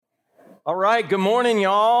All right, good morning,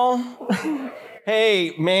 y'all.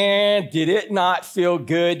 Hey, man, did it not feel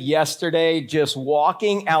good yesterday just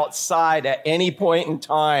walking outside at any point in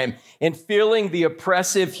time and feeling the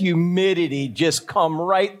oppressive humidity just come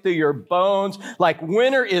right through your bones like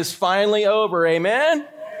winter is finally over, amen?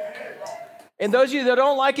 And those of you that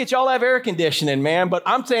don't like it, y'all have air conditioning, man. But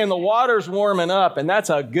I'm saying the water's warming up, and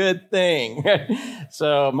that's a good thing.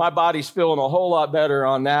 So my body's feeling a whole lot better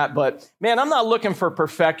on that. But, man, I'm not looking for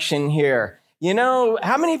perfection here. You know,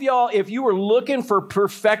 how many of y'all, if you were looking for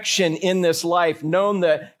perfection in this life, how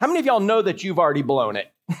many of y'all know that you've already blown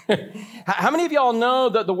it? How many of y'all know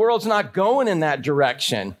that the world's not going in that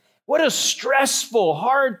direction? What a stressful,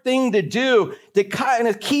 hard thing to do to kind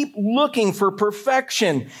of keep looking for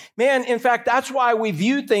perfection. Man, in fact, that's why we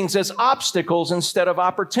view things as obstacles instead of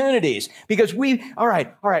opportunities. Because all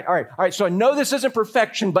right. So I know this isn't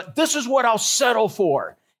perfection, but this is what I'll settle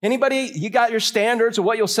for. Anybody, you got your standards of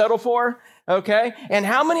what you'll settle for? Okay. And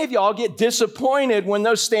how many of y'all get disappointed when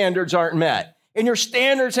those standards aren't met? And your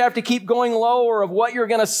standards have to keep going lower of what you're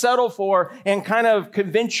going to settle for and kind of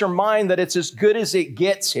convince your mind that it's as good as it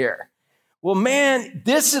gets here. Well, man,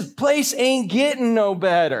 this place ain't getting no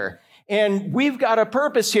better. And we've got a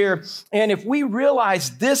purpose here. And if we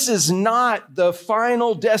realize this is not the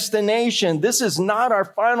final destination, this is not our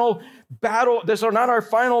final battle, these are not our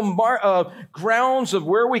final grounds of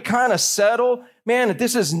where we kind of settle, man,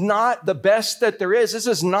 this is not the best that there is. This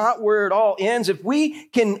is not where it all ends. If we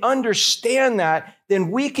can understand that,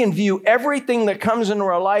 then we can view everything that comes into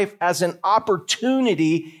our life as an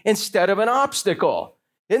opportunity instead of an obstacle.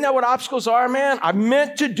 Isn't that what obstacles are, man? I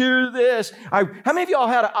meant to do this. How many of y'all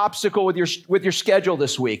had an obstacle with your schedule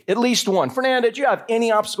this week? At least one. Fernanda, did you have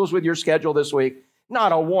any obstacles with your schedule this week?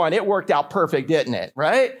 Not a one. It worked out perfect, didn't it?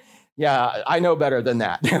 Right? Yeah, I know better than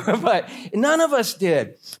that. But none of us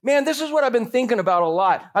did. Man, this is what I've been thinking about a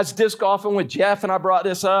lot. I was disc golfing with Jeff, and I brought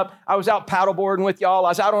this up. I was out paddleboarding with y'all. I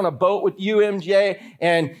was out on a boat with you, MJ,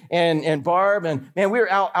 and Barb. And, man, we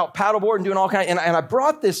were out paddleboarding, doing all kinds. And I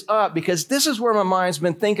brought this up because this is where my mind's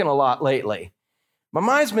been thinking a lot lately. My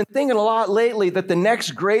mind's been thinking a lot lately that the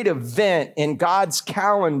next great event in God's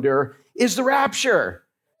calendar is the rapture.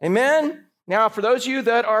 Amen? Now, for those of you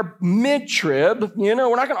that are mid-trib, we're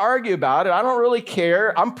not going to argue about it. I don't really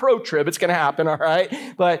care. I'm pro-trib. It's going to happen, all right?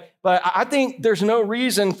 But I think there's no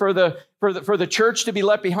reason for the church to be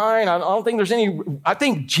left behind. I don't think there's any. I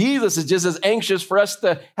think Jesus is just as anxious for us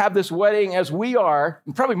to have this wedding as we are.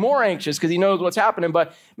 Probably more anxious because he knows what's happening.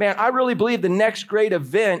 But man, I really believe the next great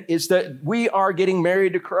event is that we are getting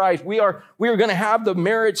married to Christ. We are going to have the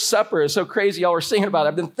marriage supper. It's so crazy y'all are singing about it.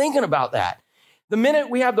 I've been thinking about that. The minute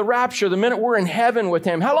we have the rapture, the minute we're in heaven with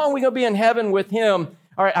him, how long are we going to be in heaven with him?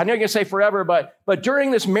 All right, I know you're going to say forever, but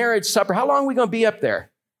during this marriage supper, how long are we going to be up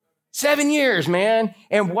there? 7 years, man.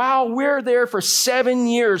 And while we're there for 7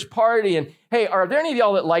 years partying, hey, are there any of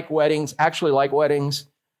y'all that like weddings, actually like weddings?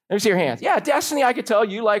 Let me see your hands. Yeah, Destiny, I could tell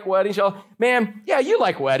you like weddings. Y'all. Man, yeah, you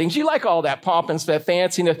like weddings. You like all that pomp and stuff,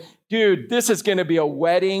 fanciness. Dude, this is going to be a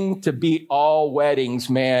wedding to beat all weddings,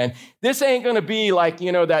 man. This ain't going to be like,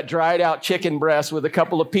 that dried out chicken breast with a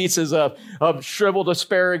couple of pieces of shriveled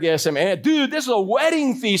asparagus. And man, dude, this is a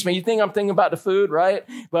wedding feast, man. You think I'm thinking about the food, right?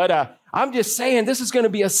 But I'm just saying this is going to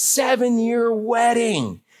be a 7-year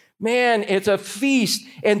wedding. Man, it's a feast.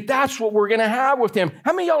 And that's what we're going to have with him.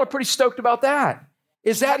 How many of y'all are pretty stoked about that?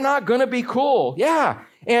 Is that not going to be cool? Yeah.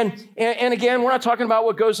 And again, we're not talking about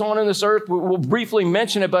what goes on in this earth. We'll briefly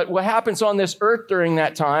mention it, but what happens on this earth during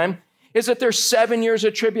that time is that there's 7 years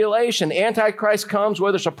of tribulation. Antichrist comes,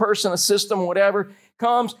 whether it's a person, a system, whatever,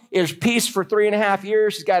 comes. There's peace for 3.5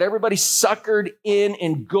 years. He's got everybody suckered in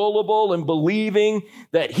and gullible and believing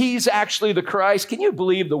that he's actually the Christ. Can you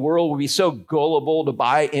believe the world would be so gullible to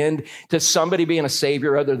buy into somebody being a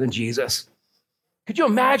savior other than Jesus? Could you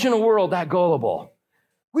imagine a world that gullible?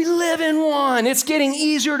 We live in one. It's getting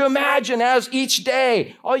easier to imagine as each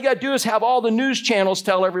day. All you got to do is have all the news channels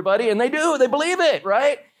tell everybody, and they do. They believe it,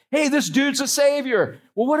 right? Hey, this dude's a savior.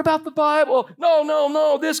 Well, what about the Bible?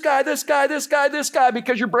 No, this guy,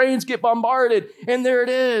 because your brains get bombarded, and there it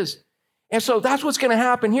is. And so that's what's going to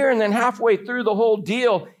happen here. And then halfway through the whole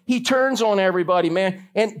deal, he turns on everybody, man.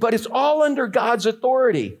 But it's all under God's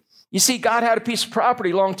authority. You see, God had a piece of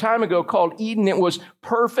property a long time ago called Eden. It was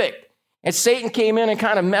perfect. And Satan came in and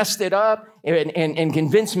kind of messed it up and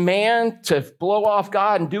convinced man to blow off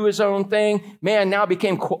God and do his own thing. Man now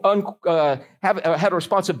had a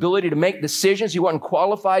responsibility to make decisions he wasn't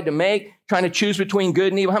qualified to make, trying to choose between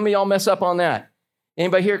good and evil. How many of y'all mess up on that?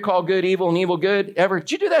 Anybody here call good evil and evil good ever?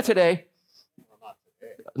 Did you do that today?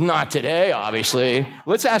 Not today, obviously.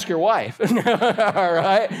 Let's ask your wife. All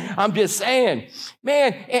right? I'm just saying.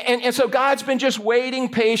 Man, and so God's been just waiting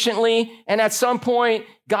patiently, and at some point,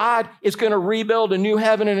 God is going to rebuild a new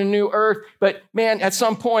heaven and a new earth. But man, at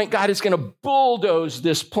some point, God is going to bulldoze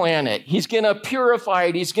this planet. He's going to purify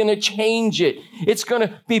it. He's going to change it. It's going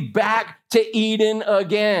to be back to Eden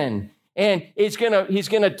again. And he's gonna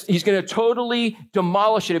totally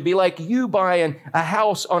demolish it. It'd be like you buying a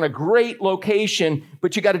house on a great location,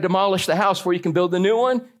 but you got to demolish the house before you can build the new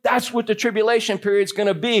one. That's what the tribulation period is going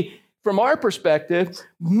to be. From our perspective,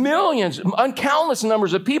 millions, countless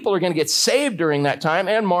numbers of people are going to get saved during that time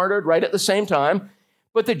and martyred right at the same time.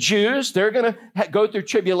 But the Jews, they're going to go through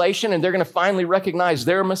tribulation and they're going to finally recognize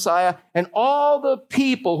their Messiah. And all the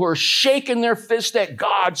people who are shaking their fist at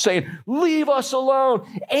God saying, leave us alone.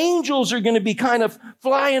 Angels are going to be kind of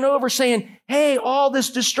flying over saying, hey, all this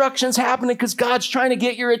destruction's happening because God's trying to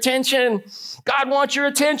get your attention. God wants your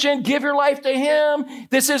attention. Give your life to him.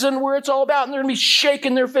 This isn't where it's all about. And they're going to be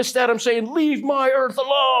shaking their fist at him saying, leave my earth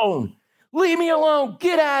alone. Leave me alone.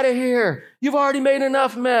 Get out of here. You've already made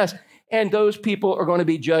enough mess. And those people are going to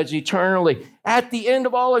be judged eternally. At the end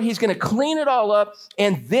of all of it, he's going to clean it all up.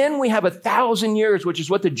 And then we have 1,000 years, which is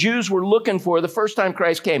what the Jews were looking for the first time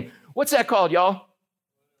Christ came. What's that called, y'all?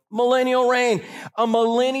 Millennial reign. A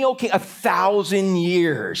millennial king, 1,000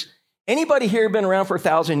 years. Anybody here been around for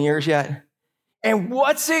 1,000 years yet? And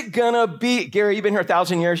what's it going to be? Gary, you been here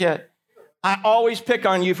 1,000 years yet? I always pick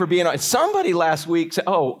on you for being on. Somebody last week said,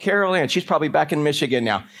 oh, Carol Ann, she's probably back in Michigan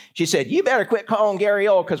now. She said, you better quit calling Gary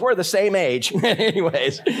old because we're the same age.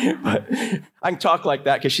 Anyways, but I can talk like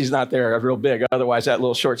that because she's not there real big. Otherwise, that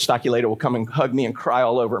little short, stocky lady will come and hug me and cry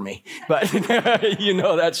all over me. But you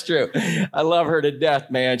know that's true. I love her to death,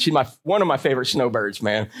 man. She's one of my favorite snowbirds,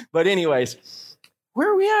 man. But anyways,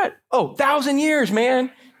 where are we at? Oh, 1,000 years, man.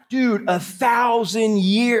 Dude, 1,000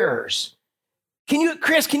 years.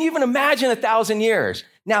 Chris, can you even imagine 1,000 years?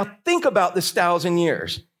 Now think about this 1,000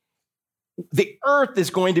 years. The earth is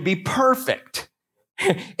going to be perfect.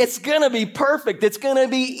 It's going to be perfect. It's going to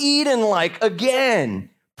be Eden-like again.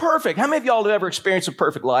 Perfect. How many of y'all have ever experienced a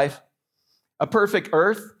perfect life? A perfect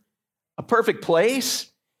earth? A perfect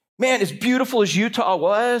place? Man, as beautiful as Utah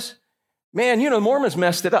was, man, you know, Mormons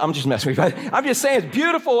messed it up. I'm just messing with you. I'm just saying, as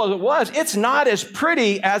beautiful as it was, it's not as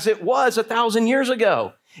pretty as it was 1,000 years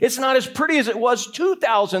ago. It's not as pretty as it was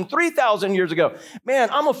 2,000, 3,000 years ago. Man,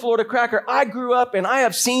 I'm a Florida cracker. I grew up and I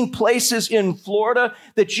have seen places in Florida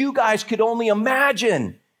that you guys could only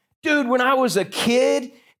imagine. Dude, when I was a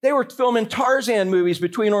kid, they were filming Tarzan movies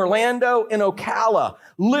between Orlando and Ocala.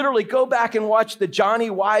 Literally, go back and watch the Johnny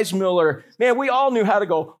Weissmuller. Man, we all knew how to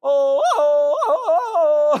go, oh, oh,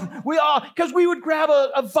 oh. We all, because we would grab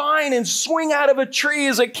a vine and swing out of a tree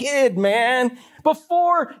as a kid, man.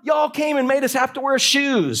 Before y'all came and made us have to wear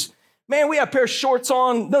shoes. Man, we had a pair of shorts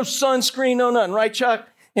on, no sunscreen, no nothing, right, Chuck?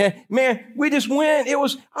 Yeah, man, we just went.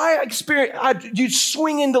 You'd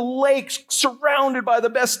swing into lakes surrounded by the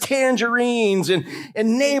best tangerines and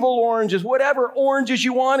navel oranges, whatever oranges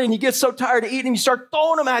you want, and you get so tired of eating, you start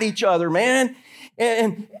throwing them at each other, man.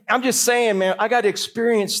 And I'm just saying, man, I got to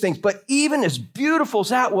experience things. But even as beautiful as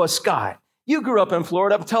that was, Scott, you grew up in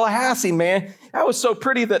Florida, up in Tallahassee, man. That was so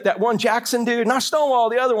pretty that one Jackson dude, not Stonewall,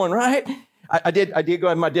 the other one, right? I did go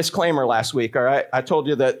ahead my disclaimer last week, all right? I told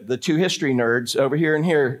you that the two history nerds over here and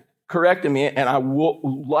here corrected me, and I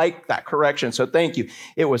like that correction, so thank you.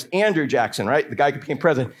 It was Andrew Jackson, right? The guy who became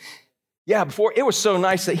president. Yeah, before, it was so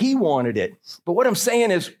nice that he wanted it. But what I'm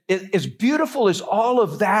saying is, as beautiful as all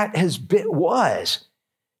of that was,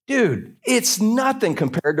 dude, it's nothing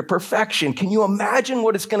compared to perfection. Can you imagine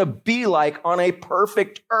what it's going to be like on a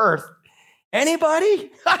perfect earth?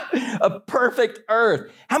 Anybody? A perfect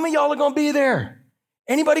earth. How many of y'all are going to be there?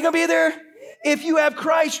 Anybody going to be there? If you have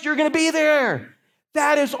Christ, you're going to be there.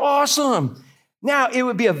 That is awesome. Now, it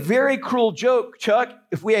would be a very cruel joke, Chuck,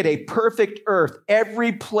 if we had a perfect earth.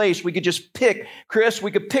 Every place we could just pick, Chris,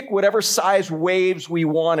 we could pick whatever size waves we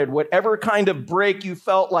wanted, whatever kind of break you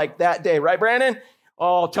felt like that day. Right, Brandon?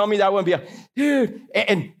 Oh, tell me that wouldn't be dude.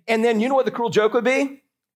 And then you know what the cruel joke would be?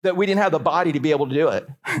 That we didn't have the body to be able to do it.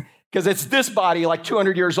 Because it's this body like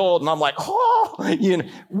 200 years old. And I'm like,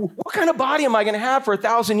 what kind of body am I going to have for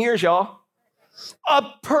 1,000 years, y'all? A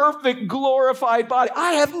perfect, glorified body.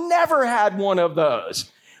 I have never had one of those.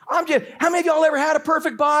 How many of y'all ever had a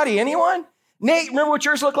perfect body? Anyone? Nate, remember what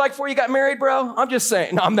yours looked like before you got married, bro? I'm just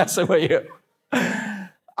saying. No, I'm messing with you.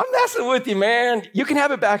 I'm messing with you, man. You can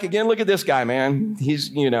have it back again. Look at this guy, man.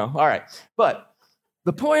 He's, all right. But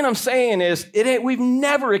the point I'm saying is, we've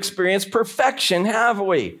never experienced perfection, have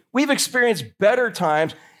we? We've experienced better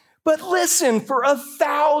times, But listen, for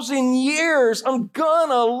 1,000 years, I'm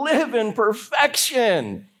gonna live in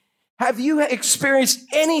perfection. Have you experienced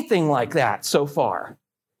anything like that so far?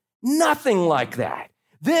 Nothing like that.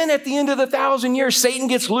 Then at the end of the 1,000 years, Satan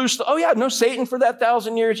gets loose. Oh yeah, no Satan for that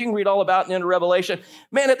 1,000 years. You can read all about it in the end of Revelation.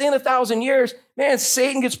 Man, at the end of 1,000 years, man,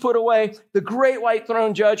 Satan gets put away, the great white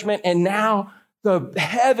throne judgment, and now the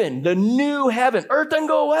heaven, the new heaven, earth doesn't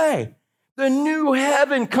go away. The new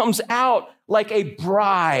heaven comes out like a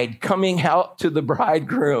bride coming out to the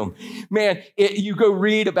bridegroom. Man, you go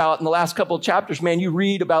read about in the last couple of chapters, man, you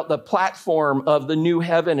read about the platform of the new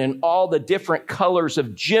heaven and all the different colors of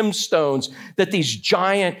gemstones that these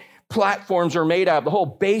giant platforms are made out of, the whole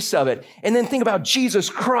base of it. And then think about Jesus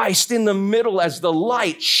Christ in the middle as the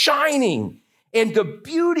light shining. And the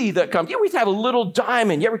beauty that comes. You ever have a little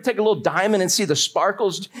diamond? You ever take a little diamond and see the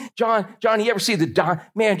sparkles? John, you ever see the diamond?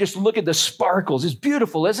 Man, just look at the sparkles. It's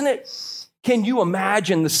beautiful, isn't it? Can you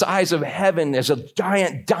imagine the size of heaven as a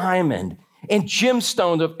giant diamond and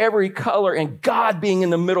gemstones of every color and God being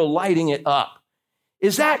in the middle lighting it up?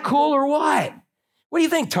 Is that cool or what? What do you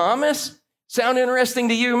think, Thomas? Sound interesting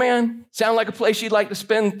to you, man? Sound like a place you'd like to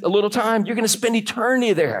spend a little time? You're going to spend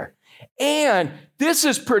eternity there. And this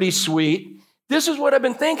is pretty sweet. This is what I've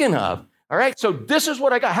been thinking of. All right, so this is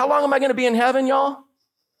what I got. How long am I going to be in heaven, y'all?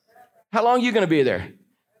 How long are you going to be there?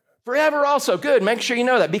 Forever also. Good. Make sure you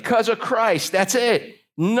know that. Because of Christ. That's it.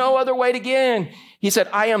 No other way to get in. He said,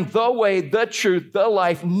 I am the way, the truth, the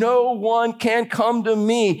life. No one can come to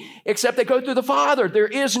me except they go through the Father. There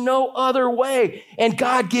is no other way. And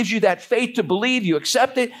God gives you that faith to believe. You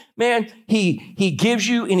accept it. Man, He gives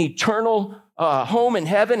you an eternal home in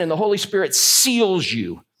heaven, and the Holy Spirit seals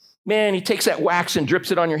you. Man, He takes that wax and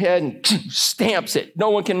drips it on your head and stamps it.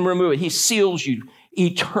 No one can remove it. He seals you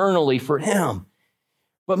eternally for Him.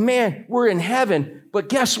 But man, we're in heaven. But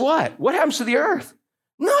guess what? What happens to the earth?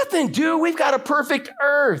 Nothing, dude. We've got a perfect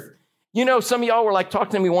earth. You know, some of y'all were like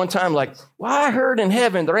talking to me one time like, well, I heard in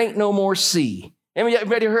heaven there ain't no more sea.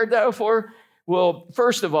 Anybody heard that before? Well,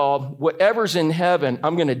 first of all, whatever's in heaven,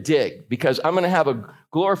 I'm going to dig because I'm going to have a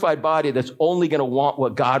glorified body that's only going to want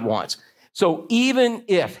what God wants. So even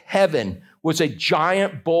if heaven was a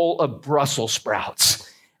giant bowl of Brussels sprouts,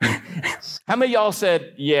 how many of y'all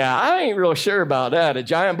said, yeah, I ain't real sure about that. A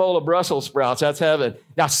giant bowl of Brussels sprouts, that's heaven.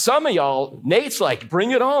 Now, some of y'all, Nate's like,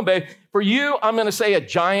 bring it on, babe. For you, I'm going to say a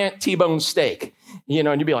giant T-bone steak. You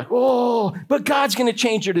know, and you'd be like, oh, but God's going to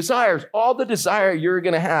change your desires. All the desire you're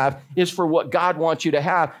going to have is for what God wants you to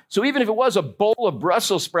have. So even if it was a bowl of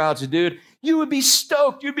Brussels sprouts, dude, you would be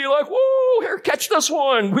stoked. You'd be like, whoa, here, catch this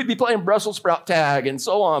one. We'd be playing Brussels sprout tag and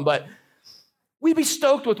so on. But we'd be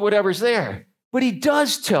stoked with whatever's there. But He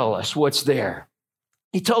does tell us what's there.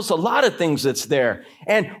 He tells a lot of things that's there.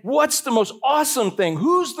 And what's the most awesome thing?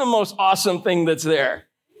 Who's the most awesome thing that's there?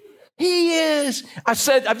 He is.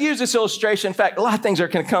 I've used this illustration. In fact, a lot of things are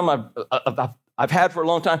going to come I've had for a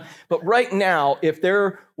long time. But right now, if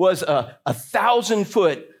there was a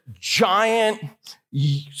 1,000-foot giant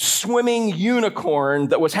swimming unicorn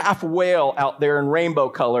that was half whale out there in rainbow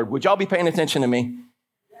colored, would y'all be paying attention to me?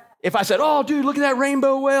 If I said, oh, dude, look at that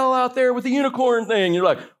rainbow whale out there with the unicorn thing. You're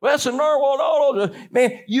like, well, that's a narwhal.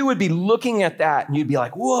 Man, you would be looking at that and you'd be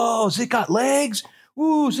like, whoa, has it got legs?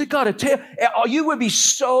 Ooh, has it got a tail? You would be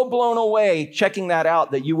so blown away checking that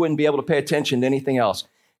out that you wouldn't be able to pay attention to anything else.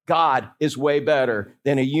 God is way better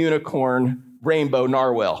than a unicorn rainbow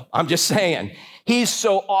narwhal. I'm just saying. He's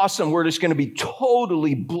so awesome. We're just going to be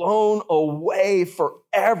totally blown away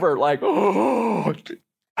forever. Like, oh,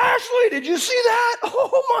 Ashley, did you see that?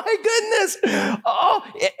 Oh my goodness.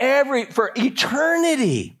 Oh, for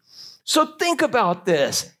eternity. So think about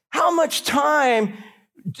this. How much time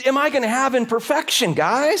am I going to have in perfection,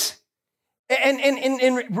 guys?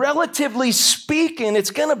 And relatively speaking,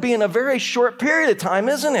 it's going to be in a very short period of time,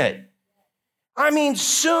 isn't it? I mean,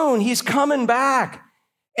 soon He's coming back.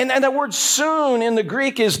 And that word soon in the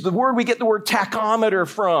Greek is the word we get the word tachometer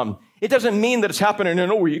from. It doesn't mean that it's happening in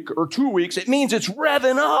a week or 2 weeks. It means it's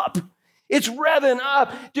revving up. It's revving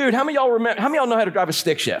up. Dude, how many of y'all know how to drive a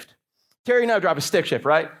stick shift? Terry, you know how to drive a stick shift,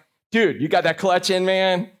 right? Dude, you got that clutch in,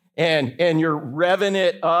 man, and you're revving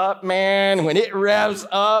it up, man. When it revs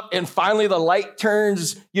up and finally the light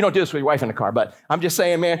turns, you don't do this with your wife in the car, but I'm just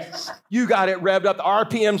saying, man, you got it revved up. The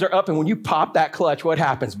RPMs are up, and when you pop that clutch, what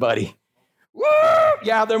happens, buddy? Woo!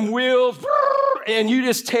 Yeah, them wheels, and you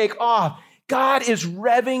just take off. God is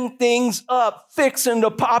revving things up, fixing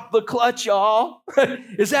to pop the clutch, y'all.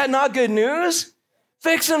 Is that not good news?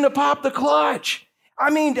 Fixing to pop the clutch. I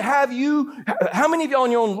mean, how many of y'all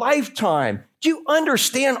in your own lifetime, do you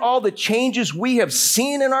understand all the changes we have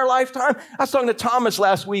seen in our lifetime? I was talking to Thomas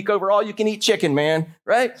last week over All You Can Eat Chicken, man,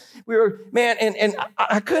 right? And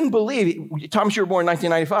I couldn't believe it. Thomas, you were born in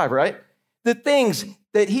 1995, right? The things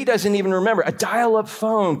that he doesn't even remember, a dial-up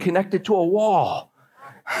phone connected to a wall.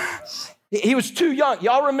 He was too young.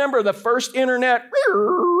 Y'all remember the first internet?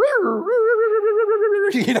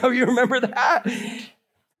 You remember that?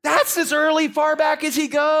 That's as far back as he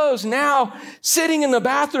goes. Now, sitting in the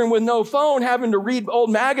bathroom with no phone, having to read old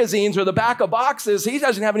magazines or the back of boxes, he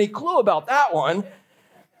doesn't have any clue about that one.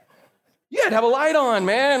 You had to have a light on,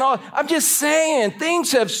 man. I'm just saying,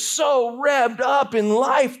 things have so revved up in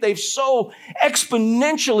life. They've so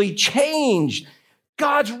exponentially changed.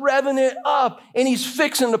 God's revving it up, and he's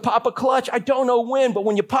fixing to pop a clutch. I don't know when, but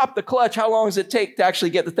when you pop the clutch, how long does it take to actually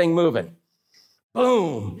get the thing moving?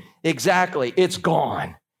 Boom. Exactly. It's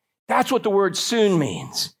gone. That's what the word soon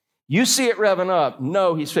means. You see it revving up.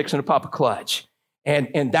 No, he's fixing to pop a clutch.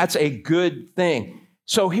 And that's a good thing.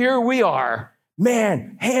 So here we are.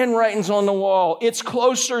 Man, handwriting's on the wall. It's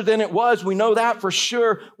closer than it was. We know that for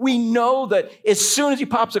sure. We know that as soon as he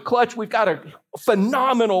pops a clutch, we've got a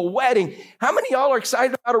phenomenal wedding. How many of y'all are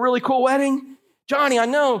excited about a really cool wedding? Johnny, I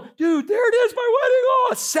know. Dude, there it is, my wedding.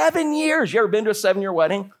 Oh, 7 years. You ever been to a 7-year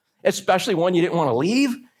wedding? Especially one you didn't want to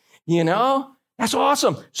leave? That's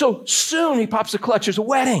awesome. So soon he pops the clutch. There's a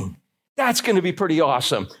wedding. That's going to be pretty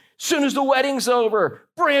awesome. Soon as the wedding's over,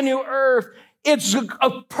 brand new earth. It's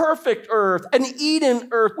a perfect earth, an Eden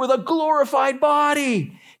earth with a glorified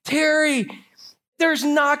body. Terry, there's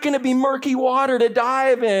not going to be murky water to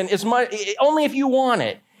dive in, only if you want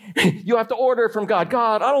it. You have to order it from God.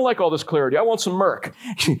 God, I don't like all this clarity. I want some murk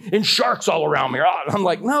and sharks all around me. I'm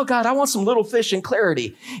like, no, God, I want some little fish and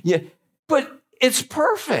clarity. Yeah, but it's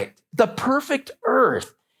perfect. The perfect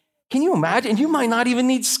earth. Can you imagine? You might not even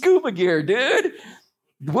need scuba gear, dude.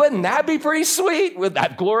 Wouldn't that be pretty sweet with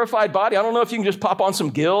that glorified body? I don't know if you can just pop on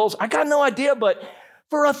some gills. I got no idea, but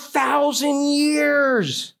for 1,000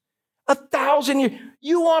 years, 1,000 years,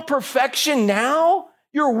 you want perfection now?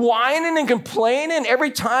 You're whining and complaining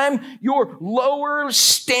every time your lower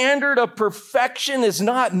standard of perfection is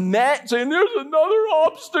not met, saying there's another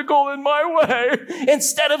obstacle in my way,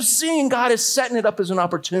 instead of seeing God is setting it up as an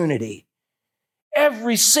opportunity.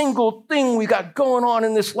 Every single thing we got going on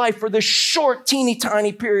in this life for this short, teeny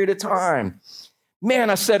tiny period of time. Man,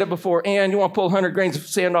 I said it before. Ann, you want to pull 100 grains of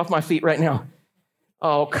sand off my feet right now?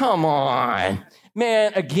 Oh, come on.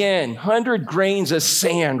 Man, again, 100 grains of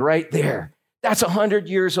sand right there. That's 100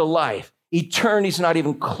 years of life. Eternity's not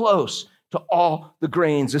even close to all the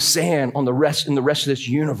grains of sand in the rest of this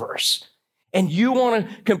universe. And you want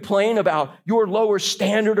to complain about your lower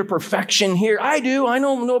standard of perfection here? I do. I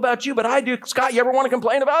don't know about you, but I do. Scott, you ever want to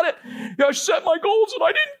complain about it? Yeah, I set my goals and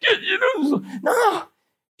I didn't get, No,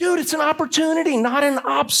 dude, it's an opportunity, not an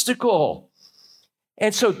obstacle.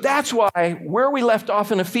 And so that's why where we left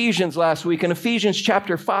off in Ephesians last week, in Ephesians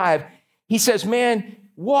chapter 5, he says, man,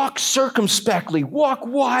 walk circumspectly, walk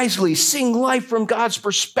wisely, seeing life from God's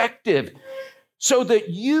perspective, so that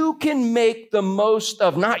you can make the most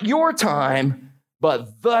of not your time,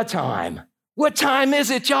 but the time. What time is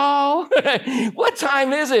it, y'all? What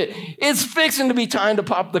time is it? It's fixing to be time to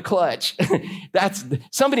pop the clutch.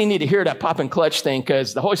 Somebody need to hear that pop and clutch thing,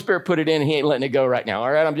 because the Holy Spirit put it in and he ain't letting it go right now.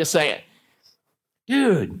 All right, I'm just saying.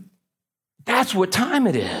 Dude, that's what time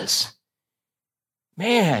it is.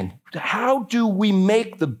 Man, how do we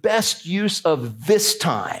make the best use of this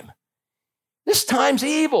time? This time's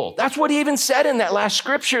evil. That's what he even said in that last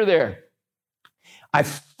scripture there. I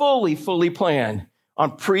fully plan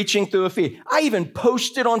on preaching through Ephesians. I even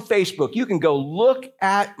posted on Facebook. You can go look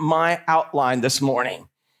at my outline this morning.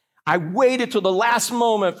 I waited till the last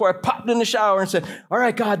moment before I popped in the shower and said, all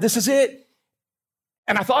right, God, this is it.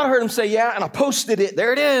 And I thought I heard him say, yeah, and I posted it.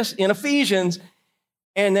 There it is in Ephesians.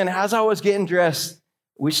 And then as I was getting dressed,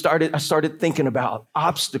 I started thinking about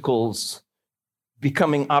obstacles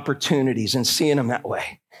becoming opportunities and seeing them that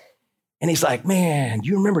way. And he's like, man, do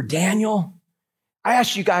you remember Daniel? I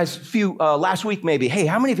asked you guys last week maybe, hey,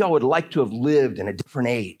 how many of y'all would like to have lived in a different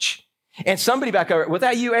age? And somebody back over, was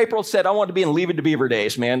that you, April, said, I wanted to be in Leave It to Beaver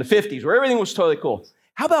days, man, the 50s, where everything was totally cool.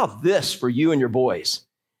 How about this for you and your boys?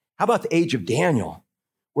 How about the age of Daniel,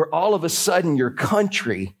 where all of a sudden your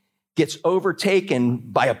country gets overtaken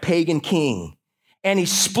by a pagan king? And he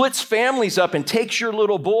splits families up and takes your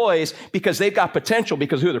little boys because they've got potential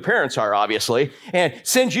because of who their parents are, obviously, and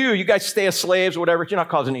sends you guys stay as slaves or whatever. You're not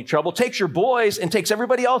causing any trouble. Takes your boys and takes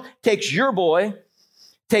everybody else, takes your boy,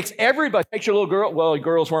 Takes everybody, takes your little girl. Well,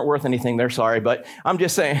 girls weren't worth anything. They're sorry, but I'm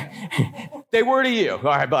just saying they were to you. All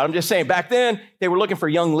right, but I'm just saying back then they were looking for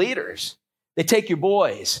young leaders. They take your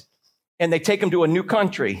boys and they take them to a new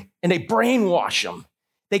country and they brainwash them.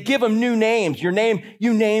 They give them new names. Your name,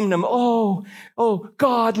 you named them. Oh,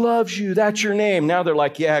 God loves you. That's your name. Now they're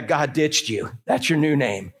like, yeah, God ditched you. That's your new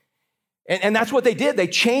name. And that's what they did. They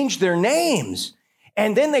changed their names.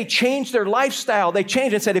 And then they changed their lifestyle. They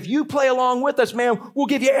changed and said, if you play along with us, man, we'll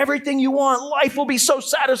give you everything you want. Life will be so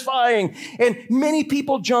satisfying. And many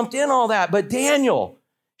people jumped in all that. But Daniel,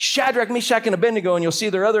 Shadrach, Meshach, and Abednego, and you'll see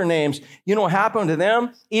their other names, you know what happened to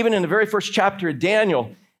them? Even in the very first chapter of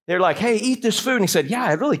Daniel, they're like, hey, eat this food. And he said, yeah,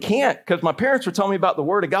 I really can't because my parents were telling me about the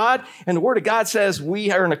Word of God. And the Word of God says we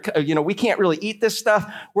can't really eat this stuff.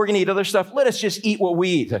 We're going to eat other stuff. Let us just eat what we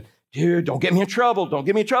eat. Dude, don't get me in trouble. Don't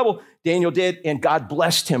get me in trouble. Daniel did, and God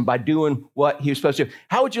blessed him by doing what he was supposed to do.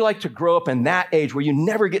 How would you like to grow up in that age where you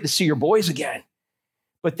never get to see your boys again?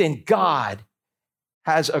 But then God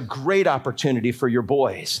has a great opportunity for your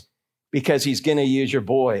boys because he's going to use your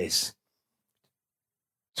boys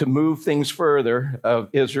to move things further of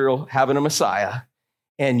Israel having a Messiah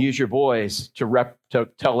and use your boys to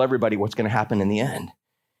tell everybody what's going to happen in the end.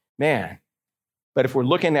 Man, but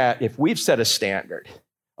if we've set a standard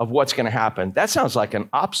of what's going to happen. That sounds like an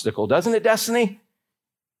obstacle, doesn't it, Destiny?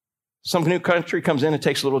 Some new country comes in and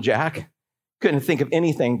takes little Jack. Couldn't think of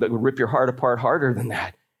anything that would rip your heart apart harder than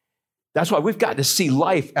that. That's why we've got to see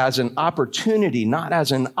life as an opportunity, not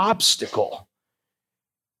as an obstacle.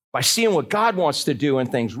 By seeing what God wants to do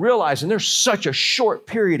and things, realizing there's such a short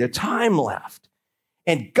period of time left.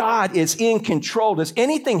 And God is in control. Does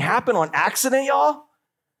anything happen on accident, y'all?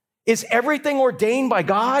 Is everything ordained by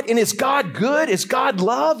God? And is God good? Is God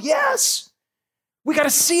love? Yes. We got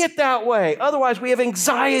to see it that way. Otherwise, we have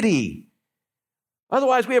anxiety.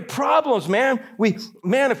 Otherwise, we have problems, man.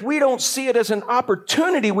 If we don't see it as an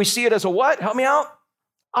opportunity, we see it as a what? Help me out.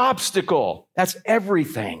 Obstacle. That's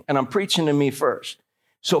everything. And I'm preaching to me first.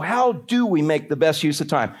 So how do we make the best use of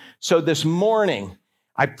time? So this morning,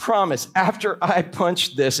 I promise, after I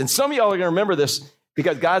punched this, and some of y'all are going to remember this,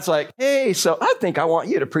 because God's like, hey, so I think I want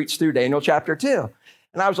you to preach through Daniel chapter 2.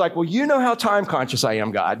 And I was like, well, you know how time conscious I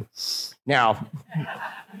am, God. Now,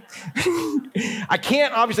 I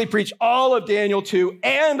can't obviously preach all of Daniel 2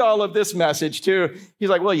 and all of this message too. He's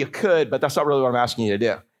like, well, you could, but that's not really what I'm asking you to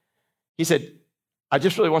do. He said, I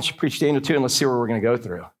just really want you to preach Daniel 2 and let's see where we're going to go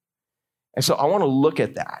through. And so I want to look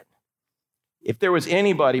at that. If there was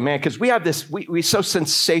anybody, man, because we have this, we so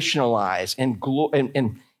sensationalize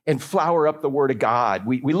and flower up the Word of God.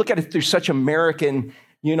 We look at it through such American,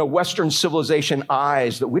 Western civilization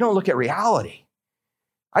eyes that we don't look at reality.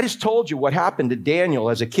 I just told you what happened to Daniel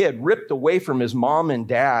as a kid, ripped away from his mom and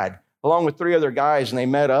dad, along with 3 other guys, and they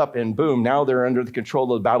met up, and boom, now they're under the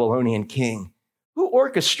control of the Babylonian king. Who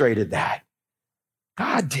orchestrated that?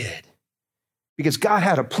 God did. Because God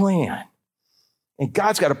had a plan. And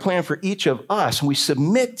God's got a plan for each of us, and we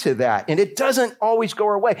submit to that. And it doesn't always go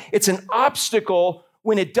our way. It's an obstacle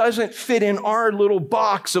when it doesn't fit in our little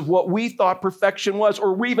box of what we thought perfection was,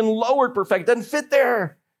 or we even lowered perfection. It doesn't fit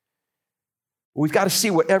there. We've got to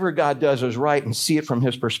see whatever God does is right and see it from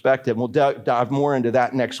his perspective. We'll dive more into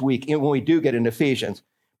that next week when we do get into Ephesians.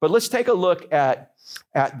 But let's take a look at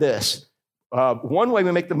this. One way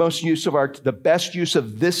we make the most use of the best use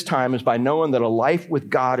of this time is by knowing that a life with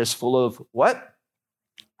God is full of what?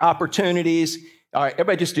 Opportunities. All right,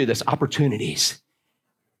 everybody just do this. Opportunities.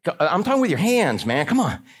 I'm talking with your hands, man. Come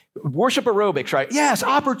on. Worship aerobics, right? Yes,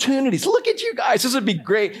 opportunities. Look at you guys. This would be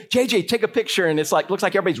great. JJ, take a picture, and it's looks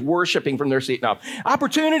like everybody's worshiping from their seat now.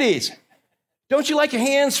 Opportunities. Don't you like your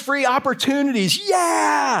hands-free opportunities?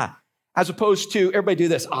 Yeah. As opposed to, everybody do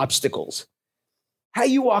this, obstacles. How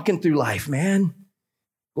you walking through life, man?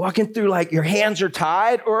 Walking through like your hands are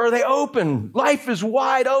tied, or are they open? Life is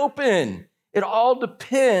wide open. It all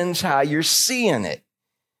depends how you're seeing it.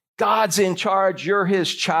 God's in charge. You're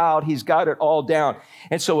his child. He's got it all down.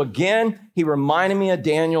 And so again, he reminded me of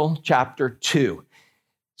Daniel chapter 2.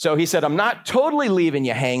 So he said, I'm not totally leaving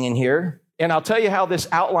you hanging here. And I'll tell you how this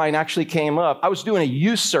outline actually came up. I was doing a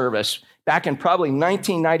youth service back in probably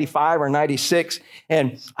 1995 or 96.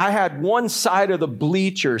 And I had one side of the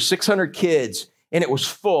bleachers, 600 kids, and it was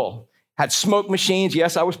full. Had smoke machines.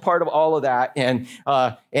 Yes, I was part of all of that, and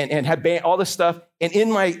had all this stuff.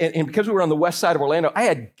 And because we were on the west side of Orlando, I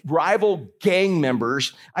had rival gang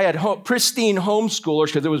members. I had pristine homeschoolers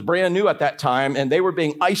because it was brand new at that time, and they were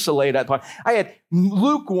being isolated at the time. I had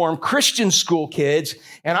lukewarm Christian school kids,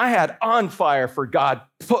 and I had on fire for God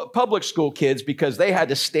public school kids because they had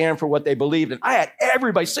to stand for what they believed in. I had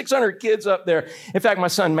everybody, 600 kids up there. In fact, my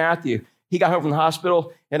son Matthew, he got home from the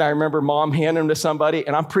hospital, and I remember mom handing him to somebody,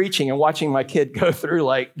 and I'm preaching and watching my kid go through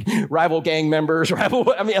like rival gang members, a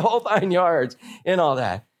whole 9 yards and all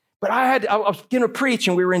that. But I was going to preach,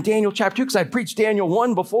 and we were in Daniel chapter 2 because I preached Daniel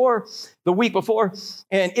 1 the week before,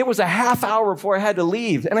 and it was a half hour before I had to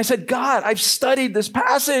leave. And I said, God, I've studied this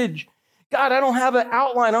passage. God, I don't have an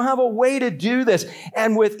outline. I don't have a way to do this.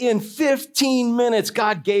 And within 15 minutes,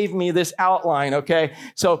 God gave me this outline, okay?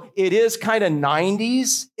 So it is kind of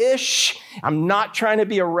 90s-ish. I'm not trying to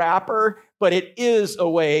be a rapper, but it is a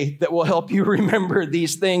way that will help you remember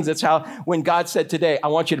these things. That's how, when God said today, I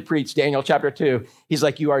want you to preach Daniel chapter 2, he's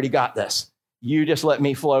like, you already got this. You just let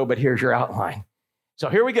me flow, but here's your outline. So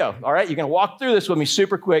here we go. All right, you're going to walk through this with me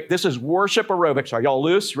super quick. This is worship aerobics. Are y'all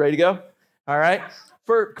loose? Ready to go? All right.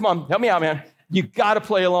 Come on, help me out, man. You got to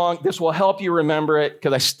play along. This will help you remember it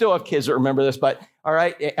because I still have kids that remember this. But all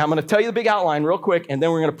right, I'm going to tell you the big outline real quick, and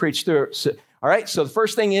then we're going to preach through it. So, all right, so the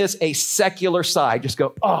first thing is a secular sigh. Just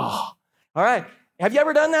go, oh. All right. Have you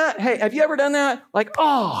ever done that? Hey, have you ever done that? Like,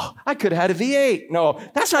 oh, I could have had a V8. No,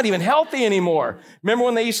 that's not even healthy anymore. Remember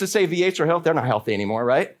when they used to say V8s are healthy? They're not healthy anymore,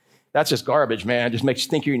 right? That's just garbage, man. It just makes you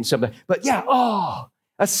think you're eating something. But yeah, oh,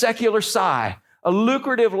 a secular sigh, a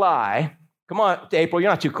lucrative lie. Come on, April,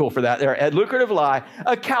 you're not too cool for that there. A lucrative lie,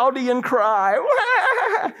 a Chaldean cry.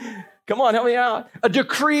 Come on, help me out. A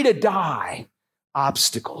decree to die,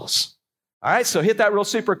 obstacles. All right, so hit that real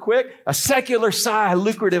super quick. A secular sigh, a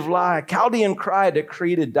lucrative lie, a Chaldean cry, a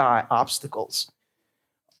decree to die, obstacles.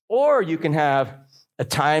 Or you can have a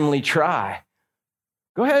timely try.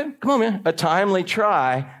 Go ahead, come on, man. A timely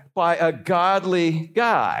try by a godly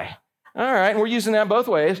guy. All right, and we're using that both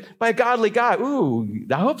ways. By a godly guy. Ooh,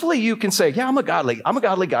 hopefully you can say, yeah, I'm a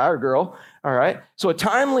godly guy or girl. All right, so a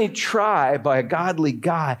timely try by a godly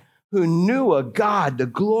guy who knew a God to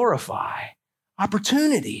glorify.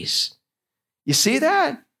 Opportunities. You see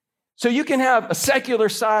that? So you can have a secular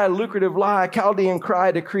sigh, a lucrative lie, a Chaldean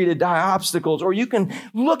cry, decree to die, obstacles, or you can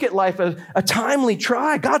look at life as a timely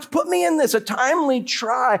try. God's put me in this, a timely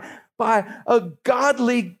try by a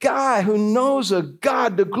godly guy who knows a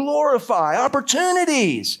God to glorify,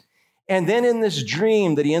 opportunities. And then in this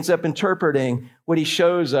dream that he ends up interpreting, what he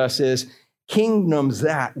shows us is kingdoms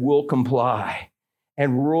that will comply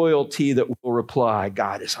and royalty that will reply.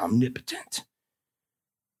 God is omnipotent.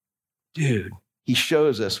 Dude, he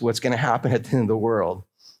shows us what's going to happen at the end of the world.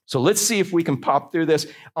 So let's see if we can pop through this.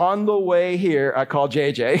 On the way here, I called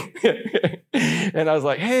JJ. And I was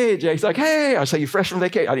like, hey, Jay. He's like, hey. I was like, you fresh from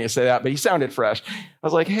vacation? I didn't say that, but he sounded fresh. I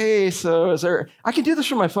was like, hey, so I can do this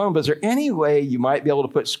from my phone, but is there any way you might be able to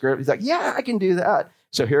put script? He's like, yeah, I can do that.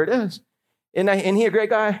 So here it is. Isn't he a great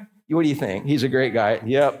guy? What do you think? He's a great guy.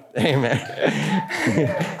 Yep. Amen.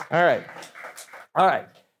 All right.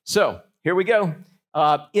 So here we go.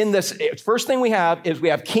 In this, first thing we have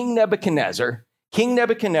King Nebuchadnezzar. King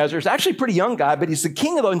Nebuchadnezzar is actually a pretty young guy, but he's the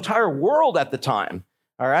king of the entire world at the time.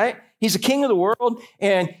 All right? He's the king of the world,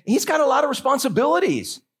 and he's got a lot of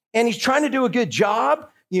responsibilities. And he's trying to do a good job,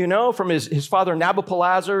 from his father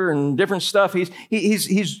Nabopolassar and different stuff. He's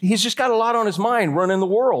just got a lot on his mind running the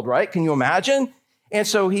world, right? Can you imagine? And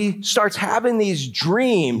so he starts having these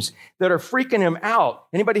dreams that are freaking him out.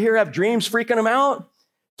 Anybody here have dreams freaking him out?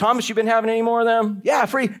 Thomas, you been having any more of them? Yeah,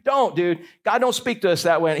 don't, dude. God don't speak to us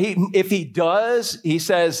that way. If he does, he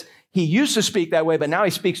says he used to speak that way, but now he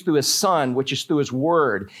speaks through his son, which is through his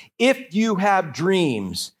word. If you have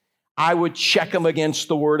dreams, I would check them against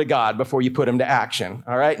the word of God before you put them to action,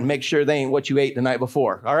 all right? And make sure they ain't what you ate the night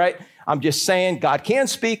before, all right? I'm just saying God can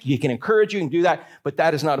speak. He can encourage you and do that, but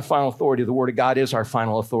that is not a final authority. The word of God is our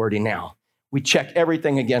final authority now. We check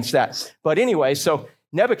everything against that. But anyway, so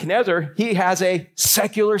Nebuchadnezzar, he has a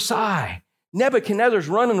secular sigh. Nebuchadnezzar's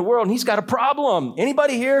running the world, and he's got a problem.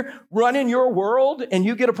 Anybody here running your world and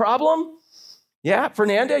you get a problem? Yeah,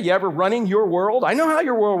 Fernanda, you ever running your world? I know how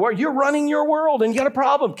your world works. You're running your world and you got a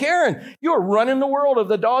problem. Karen, you're running the world of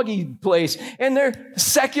the doggy place. And they're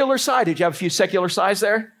secular sigh. Did you have a few secular sighs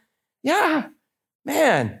there? Yeah,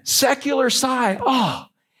 man, secular sigh. Oh,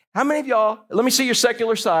 how many of y'all, let me see your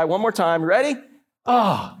secular sigh one more time. Ready?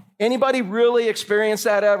 Oh, anybody really experience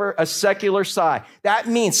that ever? A secular sigh. That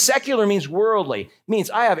means, secular means worldly. It means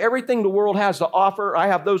I have everything the world has to offer. I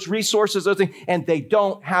have those resources, those things, and they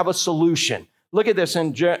don't have a solution. Look at this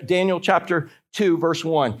in Daniel chapter 2, verse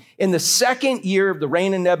 1. In the second year of the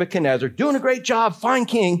reign of Nebuchadnezzar, doing a great job, fine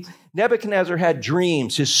king, Nebuchadnezzar had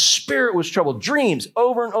dreams. His spirit was troubled. Dreams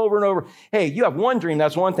over and over and over. Hey, you have one dream,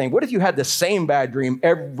 that's one thing. What if you had the same bad dream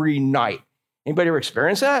every night? Anybody ever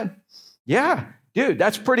experience that? Yeah. Dude,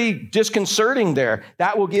 that's pretty disconcerting there.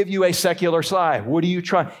 That will give you a secular sigh. What are you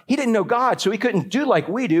trying? He didn't know God, so he couldn't do like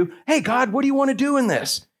we do. Hey, God, what do you want to do in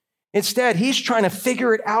this? Instead, he's trying to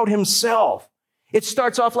figure it out himself. It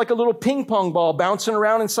starts off like a little ping pong ball bouncing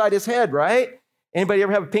around inside his head, right? Anybody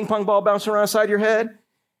ever have a ping pong ball bouncing around inside your head?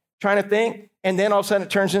 Trying to think? And then all of a sudden it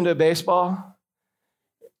turns into a baseball.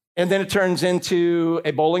 And then it turns into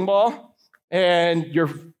a bowling ball. And your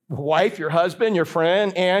wife, your husband, your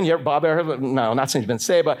friend, and your Bob, no, not saying you've been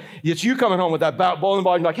saved, but it's you coming home with that bowling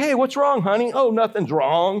ball. And you're like, hey, what's wrong, honey? Oh, nothing's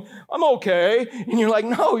wrong. I'm okay. And you're like,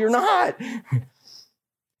 no, you're not.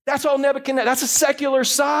 That's all Nebuchadnezzar. That's a secular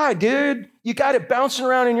side, dude. You got it bouncing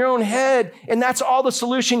around in your own head, and that's all the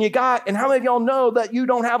solution you got. And how many of y'all know that you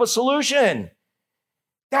don't have a solution?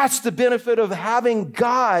 That's the benefit of having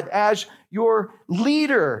God as your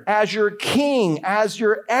leader, as your king, as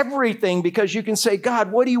your everything, because you can say,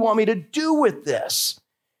 God, what do you want me to do with this?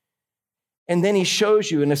 And then he shows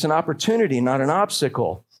you, and it's an opportunity, not an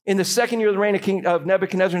obstacle. In the second year of the reign of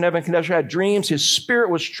Nebuchadnezzar, Nebuchadnezzar had dreams. His spirit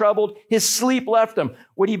was troubled. His sleep left him.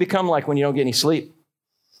 What do you become like when you don't get any sleep?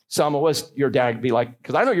 Some of us, your dad be like,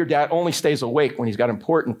 because I know your dad only stays awake when he's got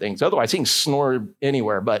important things. Otherwise, he can snore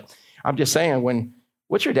anywhere. But I'm just saying,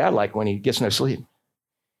 what's your dad like when he gets no sleep?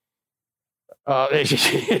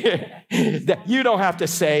 You don't have to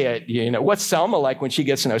say it. You know, what's Selma like when she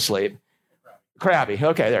gets no sleep? Crabby.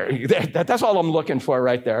 Okay, there. That's all I'm looking for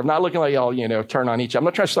right there. I'm not looking like y'all, turn on each other. I'm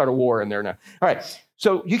not trying to start a war in there now. All right.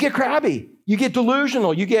 So you get crabby. You get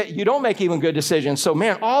delusional. You don't make even good decisions. So,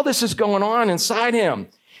 man, all this is going on inside him.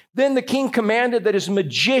 Then the king commanded that his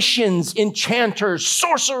magicians, enchanters,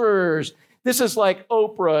 sorcerers, this is like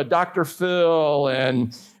Oprah, Dr. Phil,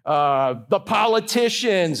 and the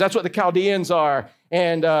politicians. That's what the Chaldeans are.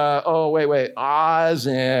 And, Oz,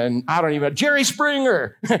 and I don't even know, Jerry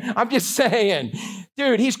Springer. I'm just saying,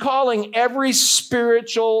 dude, he's calling every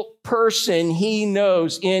spiritual person he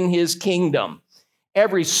knows in his kingdom.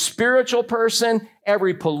 Every spiritual person,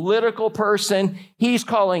 every political person, he's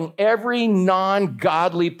calling every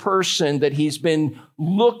non-godly person that he's been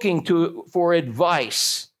looking to for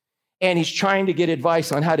advice. And he's trying to get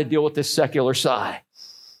advice on how to deal with this secular side.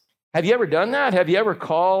 Have you ever done that? Have you ever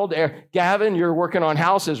called? Gavin, you're working on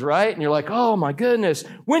houses, right? And you're like, oh my goodness,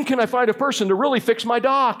 when can I find a person to really fix my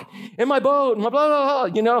dock and my boat and my blah, blah,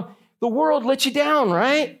 blah? The world let you down,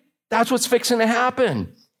 right? That's what's fixing to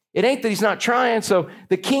happen. It ain't that he's not trying. So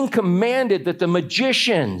the king commanded that the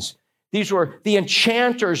magicians, these were the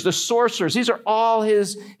enchanters, the sorcerers, these are all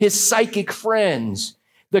his psychic friends.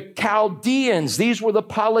 The Chaldeans, these were the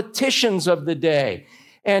politicians of the day.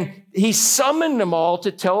 And he summoned them all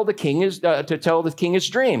to tell the king his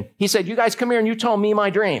dream. He said, you guys come here and you tell me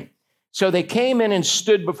my dream. So they came in and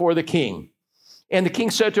stood before the king. And the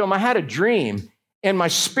king said to him, I had a dream and my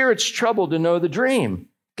spirit's troubled to know the dream.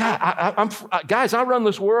 God, guys, I run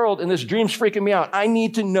this world and this dream's freaking me out. I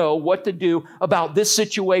need to know what to do about this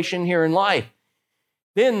situation here in life.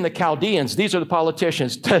 Then the Chaldeans, these are the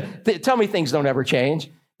politicians. Tell me things don't ever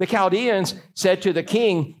change. The Chaldeans said to the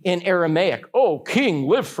king in Aramaic, oh, king,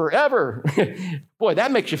 live forever. Boy,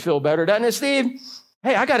 that makes you feel better, doesn't it, Steve?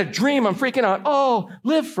 Hey, I got a dream. I'm freaking out. Oh,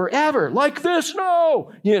 live forever. Like this?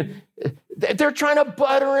 No. They're trying to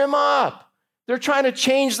butter him up. They're trying to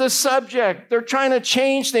change the subject. They're trying to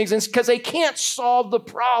change things because they can't solve the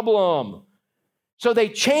problem. So they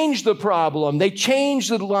change the problem. They change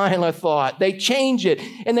the line of thought. They change it,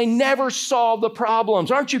 and they never solve the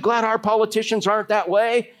problems. Aren't you glad our politicians aren't that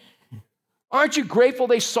way? Aren't you grateful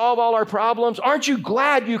they solve all our problems? Aren't you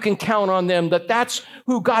glad you can count on them, that that's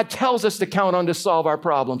who God tells us to count on to solve our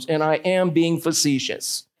problems? And I am being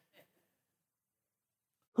facetious.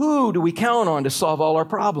 Who do we count on to solve all our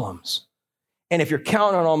problems? And if you're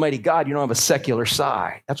counting on Almighty God, you don't have a secular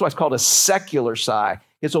side. That's why it's called a secular side.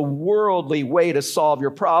 It's a worldly way to solve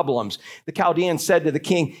your problems. The Chaldeans said to the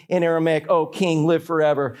king in Aramaic, oh, king, live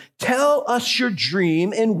forever. Tell us your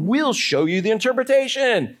dream and we'll show you the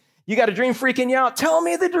interpretation. You got a dream freaking you out? Tell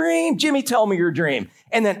me the dream. Jimmy, tell me your dream.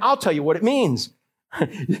 And then I'll tell you what it means.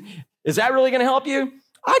 Is that really going to help you?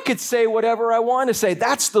 I could say whatever I want to say.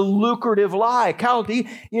 That's the lucrative lie. Chaldee,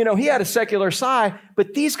 he had a secular side,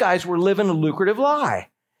 but these guys were living a lucrative lie.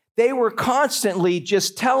 They were constantly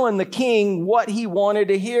just telling the king what he wanted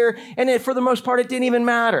to hear, and for the most part, it didn't even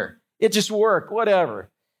matter. It just worked,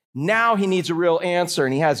 whatever. Now he needs a real answer,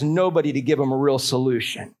 and he has nobody to give him a real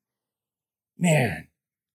solution. Man,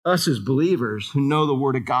 us as believers who know the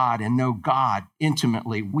Word of God and know God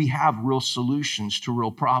intimately, we have real solutions to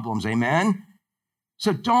real problems, amen?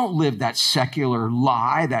 So don't live that secular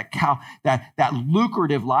lie, that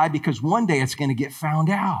lucrative lie, because one day it's going to get found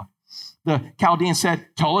out. The Chaldean said,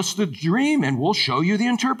 tell us the dream and we'll show you the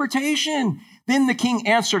interpretation. Then the king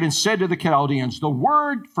answered and said to the Chaldeans, the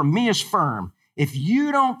word from me is firm. if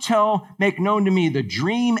you don't make known to me the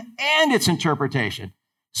dream and its interpretation.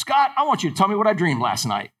 Scott, I want you to tell me what I dreamed last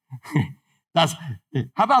night.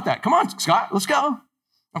 How about that? Come on, Scott, let's go.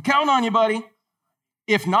 I'm counting on you, buddy.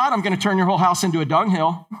 If not, I'm going to turn your whole house into a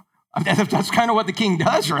dunghill. That's kind of what the king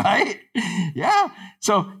does, right? Yeah.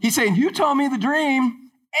 So he's saying, you tell me the dream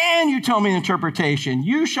and you tell me the interpretation.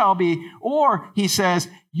 You shall be, or he says,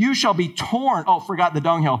 you shall be torn. Oh, forgot the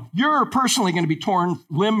dunghill. You're personally going to be torn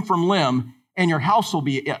limb from limb, and your house will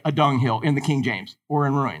be a dunghill in the King James or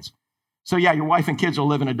in ruins. So yeah, your wife and kids will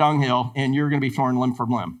live in a dunghill, and you're going to be torn limb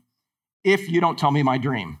from limb if you don't tell me my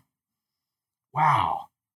dream. Wow.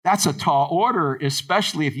 That's a tall order,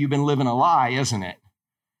 especially if you've been living a lie, isn't it?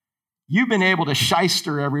 You've been able to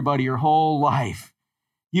shyster everybody your whole life.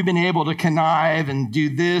 You've been able to connive and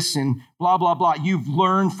do this and blah, blah, blah. You've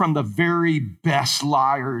learned from the very best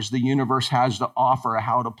liars the universe has to offer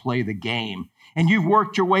how to play the game. And you've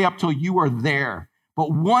worked your way up till you are there.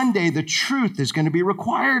 But one day the truth is going to be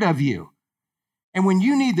required of you. And when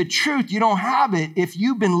you need the truth, you don't have it if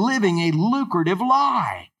you've been living a lucrative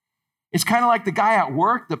lie. It's kind of like the guy at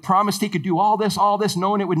work that promised he could do all this,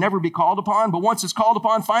 knowing it would never be called upon. But once it's called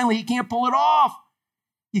upon, finally, he can't pull it off.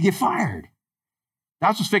 You get fired.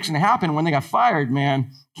 That's what's fixing to happen when they got fired,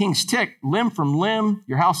 man. King's tick, limb from limb,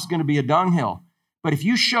 your house is going to be a dunghill. But if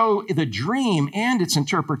you show the dream and its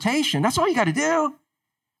interpretation, that's all you got to do.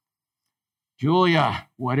 Julia,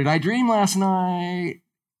 what did I dream last night?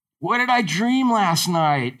 What did I dream last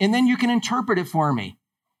night? And then you can interpret it for me.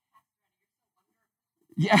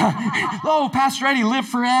 Yeah. Oh, Pastor Eddie, live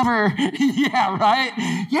forever. Yeah, right?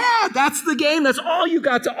 Yeah, that's the game. That's all you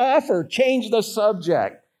got to offer. Change the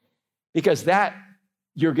subject. Because that,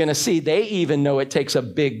 you're going to see, they even know it takes a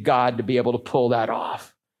big God to be able to pull that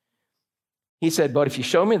off. He said, but if you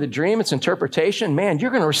show me the dream, its interpretation, man,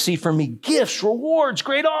 you're going to receive from me gifts, rewards,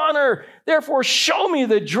 great honor. Therefore, show me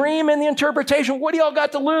the dream and the interpretation. What do y'all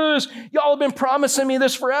got to lose? Y'all have been promising me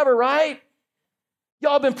this forever, right?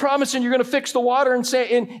 Y'all have been promising you're going to fix the water and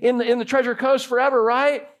say in the Treasure Coast forever,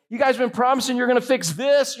 right? You guys have been promising you're going to fix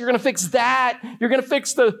this, you're going to fix that, you're going to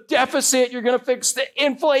fix the deficit, you're going to fix the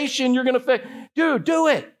inflation, you're going to fix... Dude, do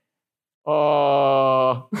it.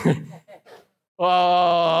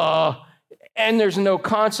 And there's no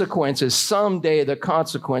consequences. Someday the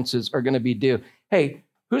consequences are going to be due. Hey,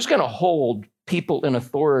 who's going to hold people in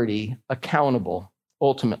authority accountable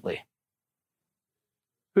ultimately?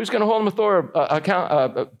 Who's going to hold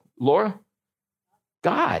them Laura?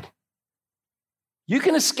 God. You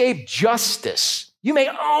can escape justice. You may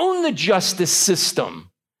own the justice system.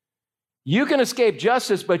 You can escape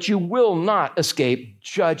justice, but you will not escape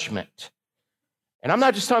judgment. And I'm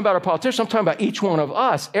not just talking about our politicians, I'm talking about each one of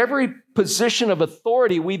us. Every position of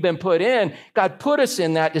authority we've been put in, God put us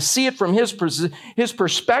in that to see it from his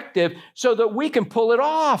perspective so that we can pull it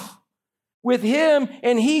off with him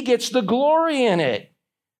and he gets the glory in it.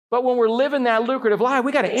 But when we're living that lucrative life,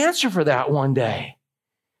 we got to answer for that one day.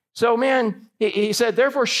 So, man, he said,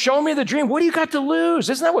 therefore, show me the dream. What do you got to lose?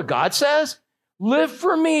 Isn't that what God says? Live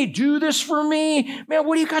for me. Do this for me. Man,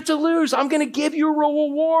 what do you got to lose? I'm going to give you a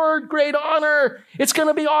reward, great honor. It's going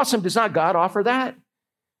to be awesome. Does not God offer that?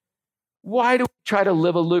 Why do we try to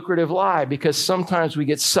live a lucrative lie? Because sometimes we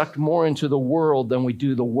get sucked more into the world than we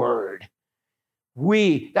do the word.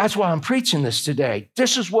 That's why I'm preaching this today.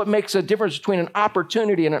 This is what makes a difference between an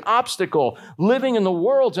opportunity and an obstacle. Living in the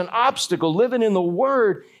world's an obstacle. Living in the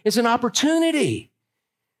word is an opportunity.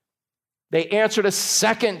 They answered a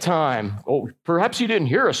second time. Oh, perhaps you didn't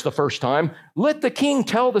hear us the first time. Let the king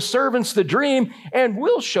tell the servants the dream, and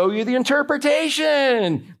we'll show you the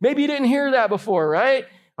interpretation. Maybe you didn't hear that before, right?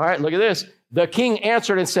 All right, look at this. The king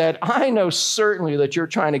answered and said, I know certainly that you're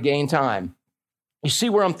trying to gain time. You see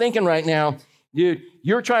where I'm thinking right now? Dude,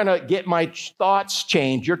 you're trying to get my thoughts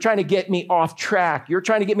changed. You're trying to get me off track. You're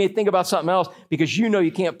trying to get me to think about something else because you know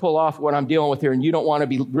you can't pull off what I'm dealing with here and you don't want to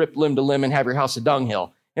be ripped limb to limb and have your house a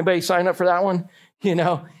dunghill. Anybody sign up for that one? You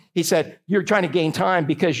know, he said, you're trying to gain time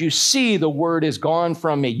because you see the word is gone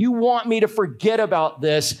from me. You want me to forget about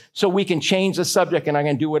this so we can change the subject and I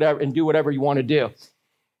can do whatever you want to do.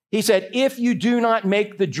 He said, if you do not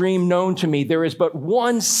make the dream known to me, there is but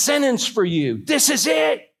one sentence for you. This is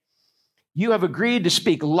it. You have agreed to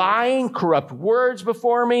speak lying, corrupt words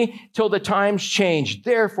before me till the times change.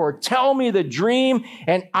 Therefore, tell me the dream,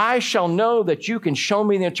 and I shall know that you can show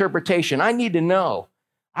me the interpretation. I need to know.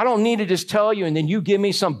 I don't need to just tell you, and then you give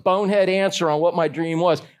me some bonehead answer on what my dream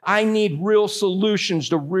was. I need real solutions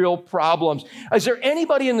to real problems. Is there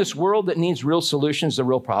anybody in this world that needs real solutions to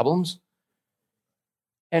real problems?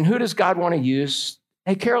 And who does God want to use?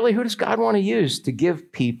 Hey, Carolee, who does God want to use to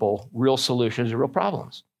give people real solutions to real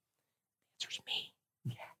problems? answer's me.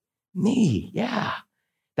 Yeah. Me, yeah.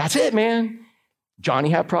 That's it, man. Johnny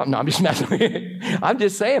had a problem. No, I'm just messing with you. I'm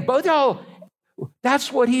just saying, both y'all,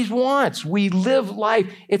 that's what he wants. We live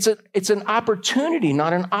life. It's an opportunity,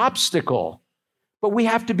 not an obstacle. But we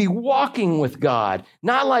have to be walking with God,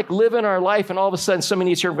 not like living our life and all of a sudden somebody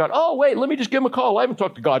needs to hear from God. Oh, wait, let me just give him a call. I haven't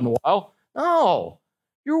talked to God in a while. No,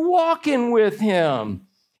 you're walking with him.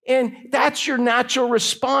 And that's your natural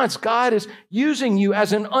response. God is using you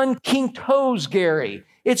as an unkinked hose, Gary.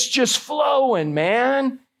 It's just flowing,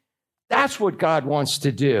 man. That's what God wants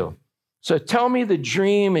to do. So tell me the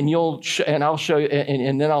dream and I'll show you,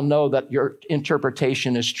 and then I'll know that your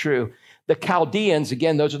interpretation is true. The Chaldeans,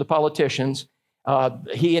 again, those are the politicians.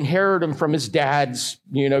 He inherited them from his dad's,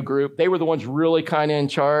 group. They were the ones really kind of in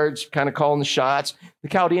charge, kind of calling the shots. The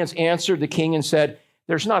Chaldeans answered the king and said,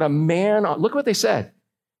 look what they said.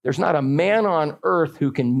 There's not a man on earth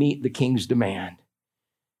who can meet the king's demand.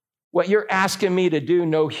 What you're asking me to do,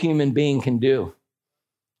 no human being can do.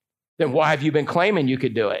 Then why have you been claiming you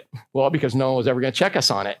could do it? Well, because no one was ever going to check us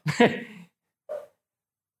on it.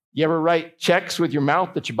 You ever write checks with your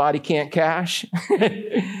mouth that your body can't cash?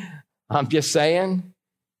 I'm just saying.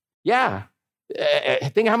 Yeah.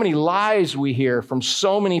 Think how many lies we hear from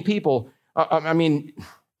so many people.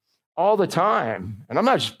 All the time. And I'm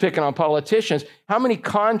not just picking on politicians. How many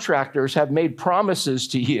contractors have made promises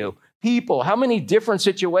to you? People, how many different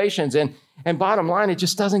situations? And bottom line, it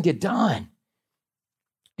just doesn't get done.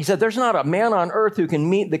 He said, there's not a man on earth who can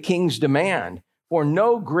meet the king's demand, for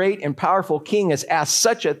no great and powerful king has asked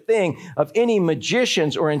such a thing of any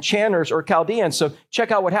magicians or enchanters or Chaldeans. So check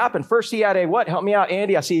out what happened. First, he had a what? Help me out,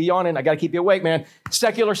 Andy. I see you yawning. I got to keep you awake, man.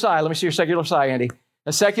 Secular sigh. Let me see your secular sigh, Andy.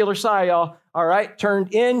 A secular sigh, y'all. All right.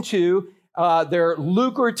 Turned into their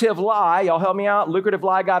lucrative lie. Y'all help me out. Lucrative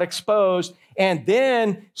lie got exposed. And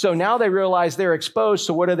then, so now they realize they're exposed.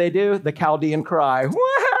 So what do? The Chaldean cry. Nobody.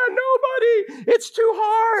 It's too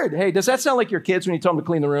hard. Hey, does that sound like your kids when you tell them to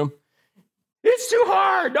clean the room? It's too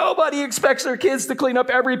hard. Nobody expects their kids to clean up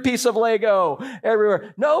every piece of Lego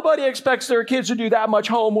everywhere. Nobody expects their kids to do that much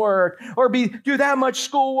homework or do that much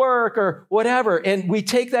schoolwork or whatever. And we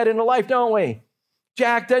take that into life, don't we?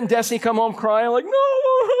 Jack, doesn't Destiny come home crying like,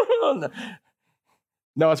 no?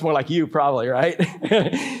 No, it's more like you probably, right?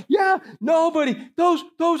 Yeah, nobody.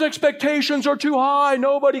 Those expectations are too high.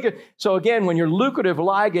 Nobody can. So again, when your lucrative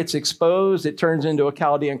lie gets exposed, it turns into a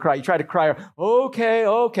Chaldean cry. You try to cry,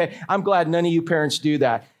 okay. I'm glad none of you parents do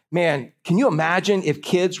that. Man, can you imagine if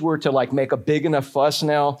kids were to make a big enough fuss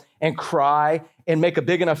now and cry and make a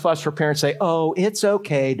big enough fuss for parents to say, oh, it's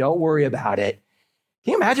okay. Don't worry about it.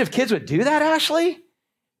 Can you imagine if kids would do that, Ashley?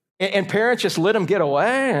 And parents just let them get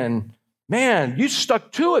away and, man, you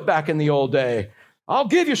stuck to it back in the old day. I'll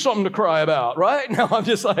give you something to cry about, right? No, I'm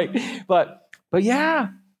just like, but yeah,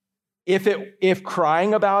 if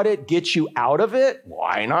crying about it gets you out of it,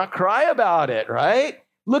 why not cry about it, right?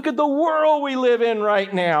 Look at the world we live in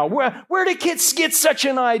right now. Where do kids get such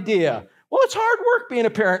an idea? Well, it's hard work being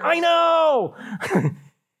a parent. I know.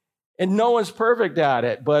 And no one's perfect at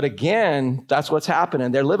it. But again, that's what's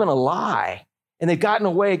happening. They're living a lie. And they've gotten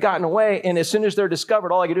away. And as soon as they're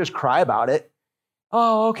discovered, all I can do is cry about it.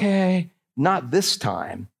 Oh, okay. Not this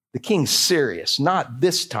time. The king's serious. Not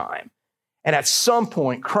this time. And at some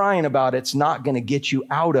point, crying about it's not going to get you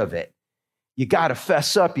out of it. You got to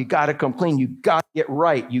fess up. You got to complain. You got to get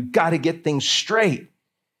right. You got to get things straight.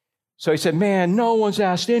 So he said, man, no one's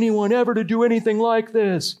asked anyone ever to do anything like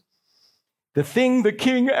this. The thing the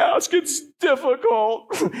king asked, it's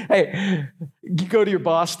difficult. Hey, you go to your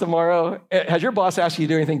boss tomorrow. Has your boss asked you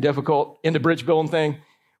to do anything difficult in the bridge building thing?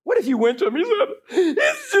 What if you went to him and he said,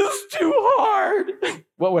 it's just too hard?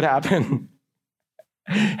 What would happen?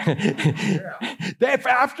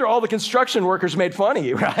 After all the construction workers made fun of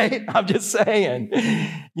you, right? I'm just saying,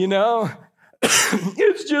 it's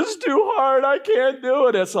just too hard. I can't do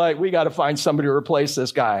it. It's like, we got to find somebody to replace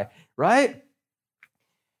this guy, right?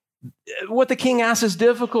 What the king asks is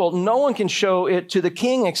difficult. No one can show it to the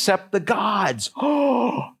king except the gods.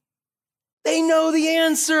 Oh, they know the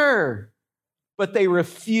answer, but they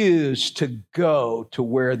refuse to go to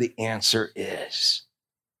where the answer is.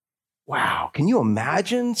 Wow. Can you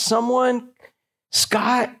imagine someone?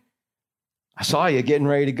 Scott, I saw you getting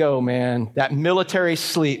ready to go, man. That military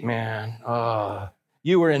sleep, man. Oh,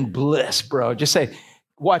 you were in bliss, bro. Just say,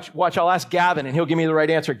 watch, I'll ask Gavin and he'll give me the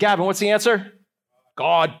right answer. Gavin, what's the answer?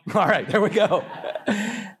 God. All right, there we go.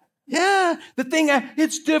 Yeah, the thing,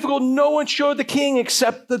 it's difficult. No one showed the king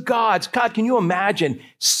except the gods. God, can you imagine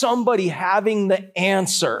somebody having the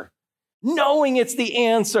answer, knowing it's the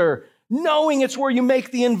answer, knowing it's where you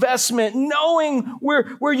make the investment, knowing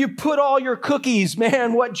where you put all your cookies,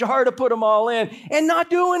 man, what jar to put them all in, and not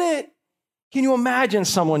doing it. Can you imagine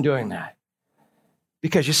someone doing that?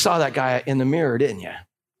 Because you saw that guy in the mirror, didn't you?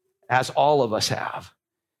 As all of us have.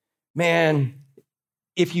 Man,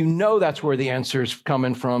 if you know that's where the answer is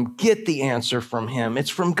coming from, get the answer from him. It's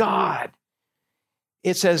from God.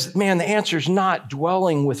 It says, man, the answer is not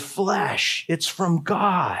dwelling with flesh. It's from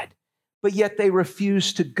God. But yet they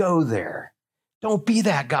refuse to go there. Don't be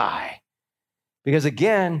that guy. Because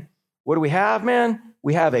again, what do we have, man?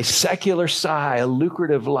 We have a secular sigh, a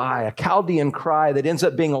lucrative lie, a Chaldean cry that ends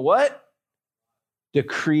up being a what?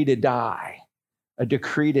 Decree to die. A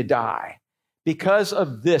decree to die. Because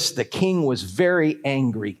of this, the king was very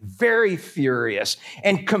angry, very furious,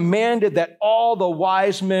 and commanded that all the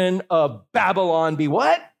wise men of Babylon be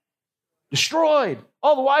what? Destroyed.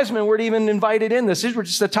 All the wise men weren't even invited in this. These were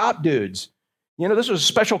just the top dudes. This was a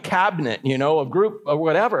special cabinet, a group or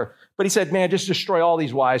whatever. But he said, man, just destroy all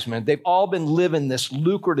these wise men. They've all been living this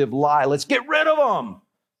lucrative lie. Let's get rid of them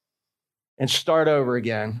and start over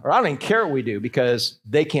again. Or I don't even care what we do because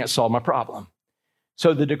they can't solve my problem.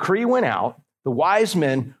 So the decree went out. The wise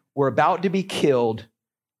men were about to be killed,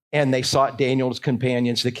 and they sought Daniel's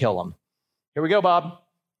companions to kill him. Here we go, Bob.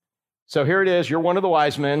 So here it is. You're one of the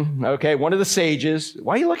wise men, okay, one of the sages.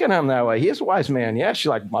 Why are you looking at him that way? He is a wise man. Yeah, she's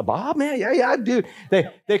like, my Bob, man? Yeah, dude.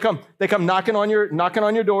 They come knocking on your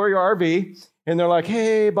door, your RV, and they're like,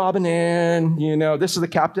 hey, Bob and Ann, this is the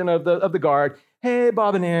captain of the guard. Hey,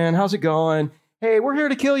 Bob and Ann, how's it going? Hey, we're here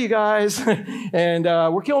to kill you guys, and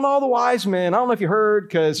we're killing all the wise men. I don't know if you heard,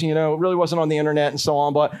 because, it really wasn't on the internet and so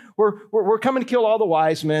on, but we're coming to kill all the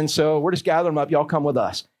wise men, so we're just gathering them up. Y'all come with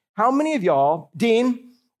us. How many of y'all, Dean,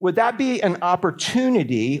 would that be an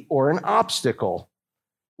opportunity or an obstacle?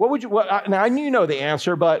 Now, I knew you know the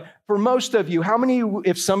answer, but for most of you, how many,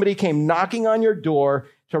 if somebody came knocking on your door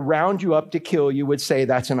to round you up to kill you, would say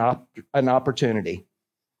that's an opportunity?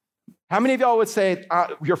 How many of y'all would say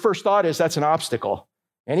your first thought is that's an obstacle?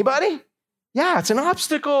 Anybody? Yeah, it's an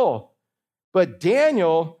obstacle. But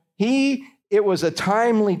Daniel, it was a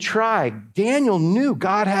timely try. Daniel knew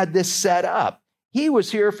God had this set up. He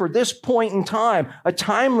was here for this point in time, a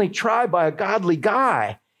timely try by a godly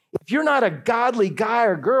guy. If you're not a godly guy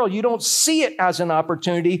or girl, you don't see it as an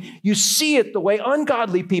opportunity. You see it the way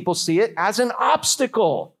ungodly people see it, as an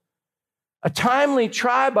obstacle. A timely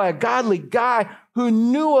try by a godly guy who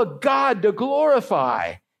knew a God to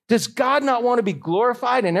glorify. Does God not want to be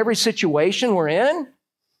glorified in every situation we're in?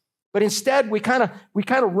 But instead, we kind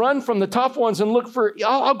of run from the tough ones and look for,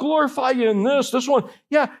 I'll glorify you in this one.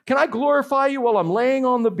 Yeah, can I glorify you while I'm laying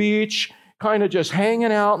on the beach, kind of just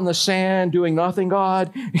hanging out in the sand, doing nothing,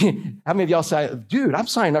 God? How many of y'all say, dude, I'm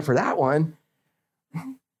signing up for that one?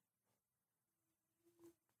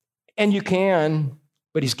 And you can,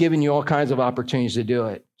 but he's given you all kinds of opportunities to do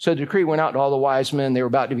it. So the decree went out to all the wise men. They were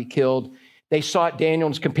about to be killed. They sought Daniel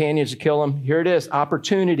and his companions to kill him. Here it is,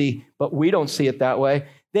 opportunity, but we don't see it that way.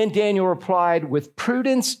 Then Daniel replied with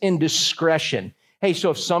prudence and discretion. Hey,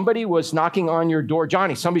 so if somebody was knocking on your door,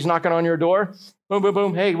 Johnny, somebody's knocking on your door, boom, boom,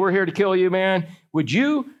 boom, hey, we're here to kill you, man. Would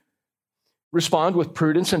you respond with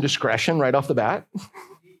prudence and discretion right off the bat?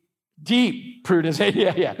 Deep prudence,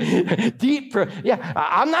 yeah. Deep, yeah.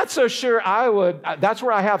 I'm not so sure I would. That's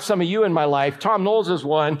where I have some of you in my life. Tom Knowles is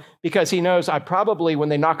one, because he knows I probably, when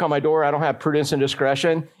they knock on my door, I don't have prudence and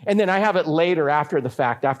discretion. And then I have it later after the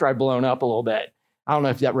fact, after I've blown up a little bit. I don't know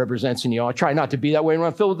if that represents any of y'all. I try not to be that way. When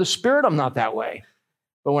I'm filled with the Spirit, I'm not that way.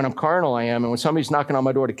 But when I'm carnal, I am. And when somebody's knocking on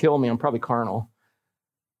my door to kill me, I'm probably carnal,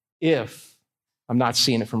 if I'm not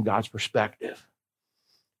seeing it from God's perspective.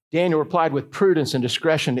 Daniel replied with prudence and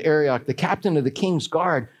discretion to Arioch, the captain of the king's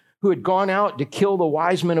guard, who had gone out to kill the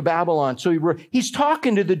wise men of Babylon. So he's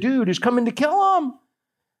talking to the dude who's coming to kill him.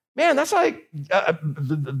 Man, that's like,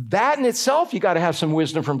 that in itself, you got to have some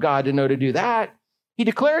wisdom from God to know to do that. He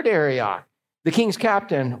declared to Arioch, the king's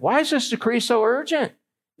captain, why is this decree so urgent?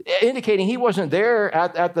 Indicating he wasn't there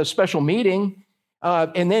at the special meeting.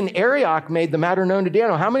 And then Arioch made the matter known to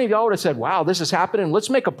Daniel. How many of y'all would have said, wow, this is happening?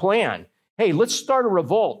 Let's make a plan. Hey, let's start a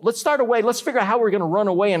revolt. Let's start a way. Let's figure out how we're going to run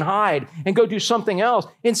away and hide and go do something else,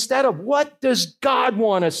 instead of what does God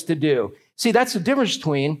want us to do? See, that's the difference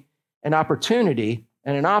between an opportunity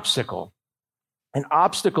and an obstacle. An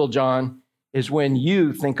obstacle, John, is when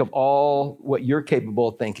you think of all what you're capable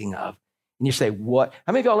of thinking of. And you say, what?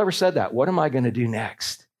 How many of y'all ever said that? What am I going to do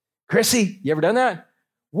next? Chrissy, you ever done that?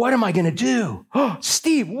 What am I going to do? Oh,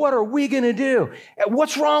 Steve, what are we going to do?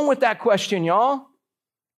 What's wrong with that question, y'all?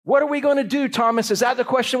 What are we going to do, Thomas? Is that the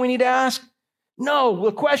question we need to ask? No,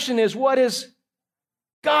 the question is, what is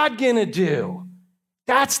God going to do?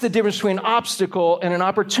 That's the difference between an obstacle and an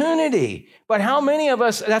opportunity. But how many of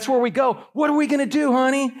us, that's where we go, what are we going to do,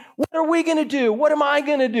 honey? What are we going to do? What am I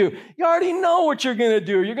going to do? You already know what you're going to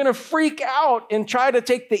do. You're going to freak out and try to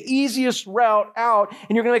take the easiest route out,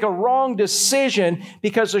 and you're going to make a wrong decision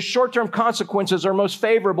because the short-term consequences are most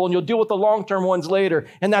favorable, and you'll deal with the long-term ones later.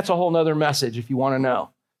 And that's a whole nother message if you want to know.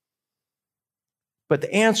 But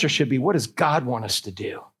the answer should be, what does God want us to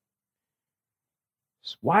do?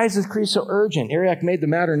 Why is this decree so urgent? Arioch made the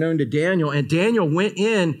matter known to Daniel, and Daniel went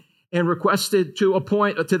in and requested to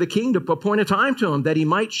the king to appoint a time to him that he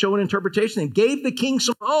might show an interpretation, and gave the king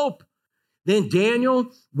some hope. Then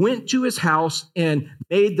Daniel went to his house and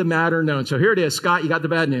made the matter known. So here it is. Scott, you got the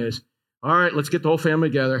bad news. All right, let's get the whole family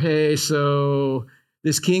together. Hey, so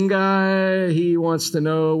this king guy, he wants to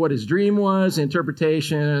know what his dream was,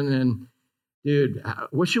 interpretation, and dude,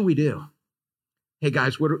 what should we do? Hey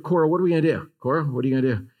guys, Cora, what are we going to do? Cora, what are you going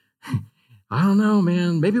to do? I don't know,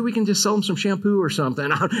 man. Maybe we can just sell them some shampoo or something,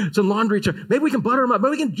 some laundry. Maybe we can butter them up.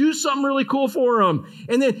 Maybe we can do something really cool for them.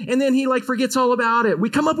 And then he forgets all about it.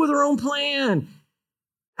 We come up with our own plan.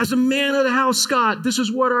 As a man of the house, Scott, this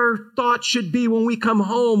is what our thoughts should be when we come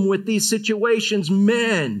home with these situations,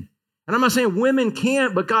 men. And I'm not saying women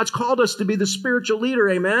can't, but God's called us to be the spiritual leader,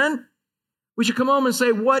 amen? We should come home and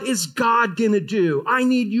say, what is God going to do? I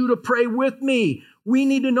need you to pray with me. We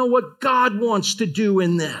need to know what God wants to do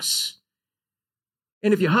in this.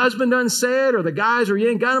 And if your husband doesn't say it, or the guys, or you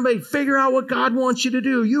ain't got anybody, figure out what God wants you to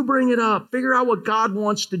do. You bring it up. Figure out what God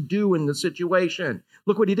wants to do in the situation.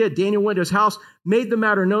 Look what he did. Daniel went to his house, made the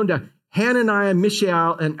matter known to Hananiah,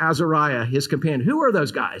 Mishael, and Azariah, his companion. Who are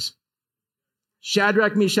those guys?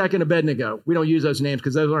 Shadrach, Meshach, and Abednego. We don't use those names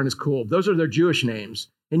because those aren't as cool. Those are their Jewish names.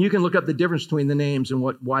 And you can look up the difference between the names and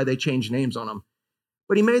why they changed names on them.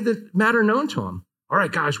 But he made the matter known to him. All right,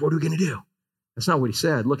 guys, what are we going to do? That's not what he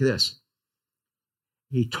said. Look at this.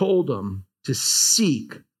 He told them to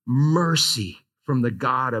seek mercy from the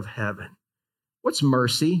God of heaven. What's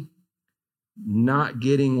mercy? Not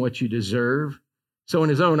getting what you deserve. So in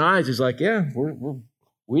his own eyes, he's like, yeah,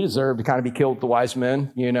 we deserve to kind of be killed with the wise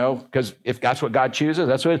men, because if that's what God chooses,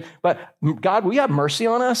 that's what it is. But God, will you have mercy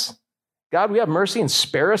on us? God, will you have mercy and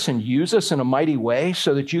spare us and use us in a mighty way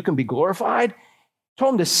so that you can be glorified?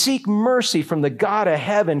 Told him to seek mercy from the God of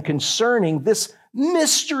heaven concerning this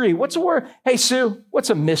mystery. What's a word? Hey, Sue, what's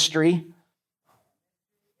a mystery?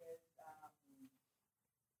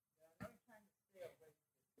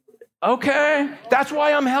 Okay, that's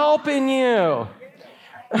why I'm helping you.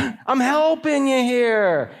 I'm helping you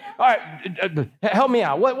here. All right, help me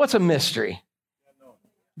out. What's a mystery?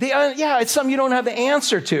 It's something you don't have the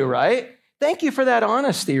answer to, right? Thank you for that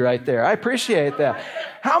honesty right there. I appreciate that.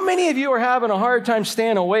 How many of you are having a hard time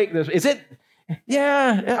staying awake? Is it?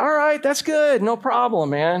 Yeah, all right, that's good. No problem,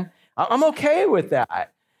 man. I'm okay with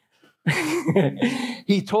that.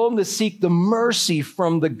 He told him to seek the mercy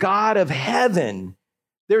from the God of heaven.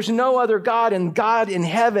 There's no other God, and God in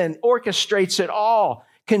heaven orchestrates it all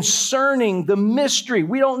concerning the mystery.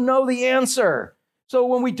 We don't know the answer. So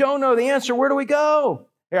when we don't know the answer, where do we go?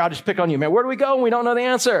 Here, I'll just pick on you, man. Where do we go when we don't know the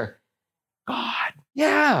answer? God.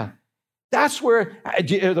 Yeah. That's where, are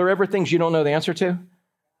there ever things you don't know the answer to?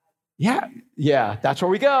 Yeah, that's where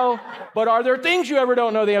we go. But are there things you ever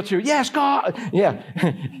don't know the answer to? Yes, God. Yeah,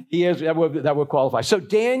 he is. That would qualify. So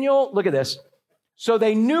Daniel, look at this. So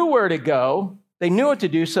they knew where to go. They knew what to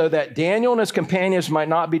do so that Daniel and his companions might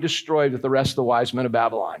not be destroyed with the rest of the wise men of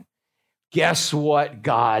Babylon. Guess what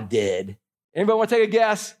God did? Anybody want to take a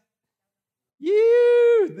guess?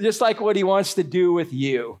 You, just like what he wants to do with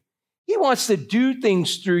you. He wants to do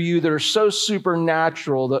things through you that are so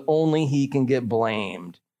supernatural that only he can get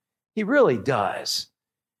blamed. He really does.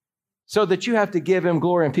 So that you have to give him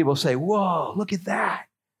glory and people say, whoa, look at that.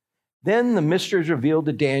 Then the mystery is revealed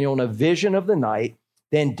to Daniel in a vision of the night.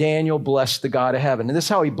 Then Daniel blessed the God of heaven. And this is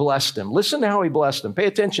how he blessed him. Listen to how he blessed him. Pay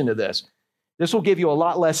attention to this. This will give you a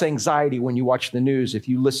lot less anxiety when you watch the news if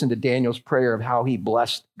you listen to Daniel's prayer of how he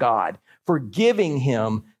blessed God for giving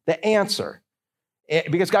him the answer.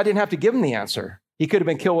 Because God didn't have to give him the answer. He could have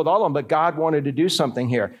been killed with all of them, but God wanted to do something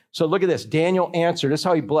here. So look at this. Daniel answered. This is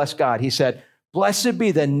how he blessed God. He said, blessed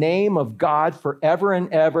be the name of God forever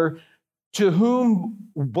and ever, to whom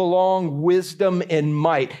belong wisdom and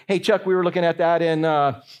might. Hey, Chuck, we were looking at that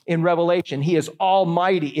in Revelation. He is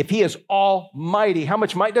almighty. If he is almighty, how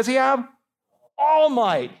much might does he have? All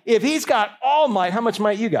might. If he's got all might, how much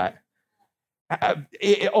might you got?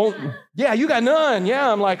 Yeah, you got none. Yeah,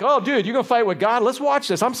 I'm like, oh, dude, you're going to fight with God? Let's watch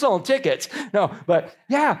this. I'm selling tickets. No, but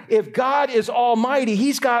yeah, if God is almighty,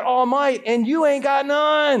 he's got all might, and you ain't got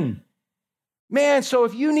none. Man, so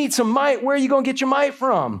if you need some might, where are you going to get your might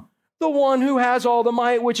from? The one who has all the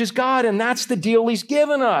might, which is God, and that's the deal he's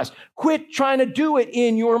given us. Quit trying to do it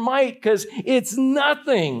in your might, because it's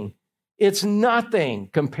nothing. It's nothing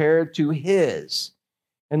compared to his.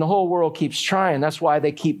 And the whole world keeps trying. That's why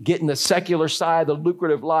they keep getting the secular side, the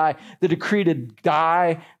lucrative lie, the decree to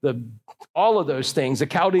die, all of those things, the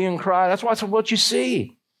Chaldean cry. That's what you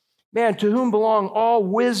see. Man, to whom belong all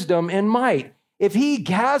wisdom and might? If he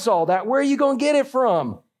has all that, where are you going to get it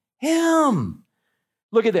from? Him.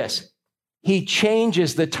 Look at this. He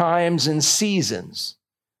changes the times and seasons.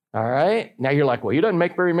 All right. Now you're like, well, he doesn't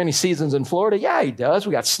make very many seasons in Florida. Yeah, he does.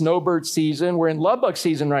 We got snowbird season. We're in lovebug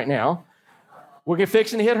season right now. We're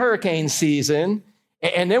fixing to hit hurricane season.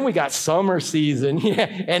 And then we got summer season. Yeah.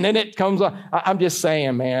 And then it comes on. I'm just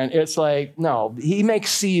saying, man, it's like, no, he makes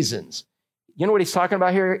seasons. You know what he's talking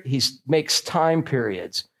about here? He makes time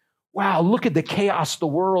periods. Wow, look at the chaos the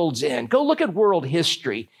world's in. Go look at world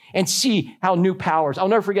history and see how new powers. I'll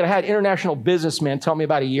never forget, I had international businessmen tell me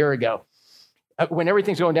about a year ago, when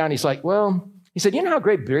everything's going down, he's like, well, he said, you know how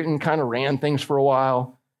Great Britain kind of ran things for a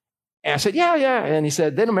while? And I said, yeah. And he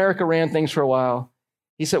said, then America ran things for a while.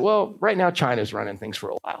 He said, well, right now China's running things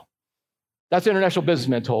for a while. That's what international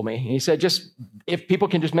businessman told me. He said, just if people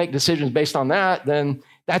can just make decisions based on that, then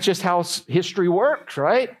that's just how history works,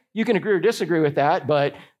 right? You can agree or disagree with that,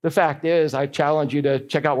 but the fact is, I challenge you to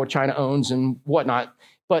check out what China owns and whatnot.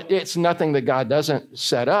 But it's nothing that God doesn't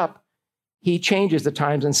set up. He changes the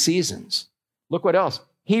times and seasons. Look what else.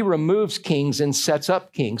 He removes kings and sets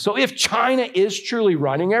up kings. So if China is truly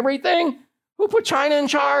running everything, who put China in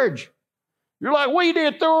charge? You're like, we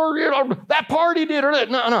did, that party did, or that.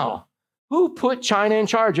 No. Who put China in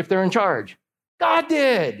charge if they're in charge? God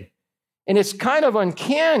did. And it's kind of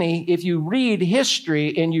uncanny if you read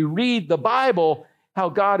history and you read the Bible, how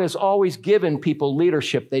God has always given people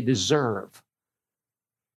leadership they deserve.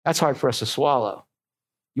 That's hard for us to swallow.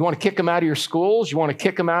 You want to kick them out of your schools? You want to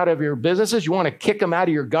kick them out of your businesses? You want to kick them out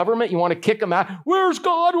of your government? You want to kick them out? Where's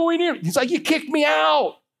God when we need him? He's like, you kicked me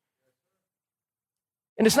out.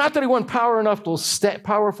 And it's not that he wasn't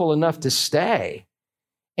powerful enough to stay.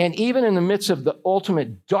 And even in the midst of the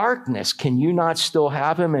ultimate darkness, can you not still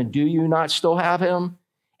have him? And do you not still have him?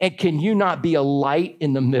 And can you not be a light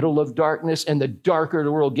in the middle of darkness? And the darker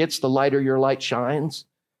the world gets, the lighter your light shines.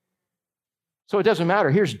 So it doesn't matter.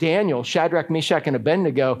 Here's Daniel, Shadrach, Meshach, and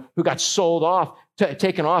Abednego, who got sold off,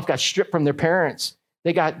 taken off, got stripped from their parents.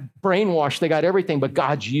 They got brainwashed. They got everything, but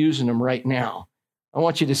God's using them right now. I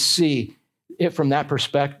want you to see it from that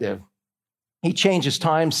perspective. He changes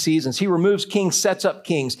times, seasons. He removes kings, sets up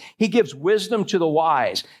kings. He gives wisdom to the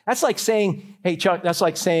wise. That's like saying, hey, Chuck, that's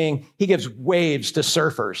like saying he gives waves to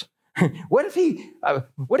surfers. What if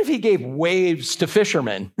he gave waves to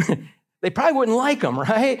fishermen? They probably wouldn't like him,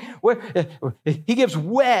 right? He gives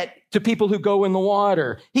wet to people who go in the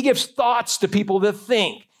water. He gives thoughts to people that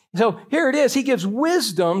think. So here it is. He gives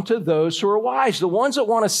wisdom to those who are wise. The ones that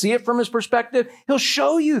want to see it from his perspective, he'll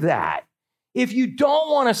show you that. If you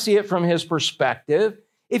don't want to see it from his perspective,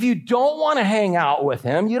 if you don't want to hang out with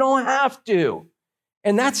him, you don't have to.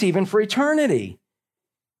 And that's even for eternity.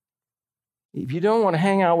 If you don't want to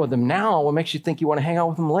hang out with him now, what makes you think you want to hang out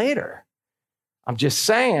with him later? I'm just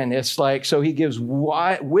saying, it's like, so he gives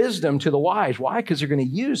wisdom to the wise. Why? Because they're going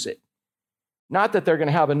to use it. Not that they're going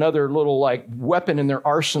to have another little like weapon in their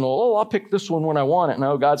arsenal. Oh, I'll pick this one when I want it.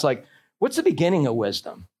 No, God's like, what's the beginning of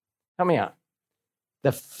wisdom? Help me out.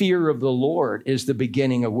 The fear of the Lord is the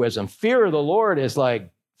beginning of wisdom. Fear of the Lord is like,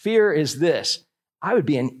 fear is this. I would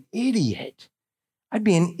be an idiot. I'd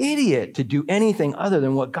be an idiot to do anything other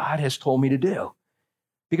than what God has told me to do.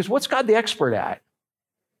 Because what's God the expert at?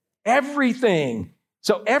 Everything.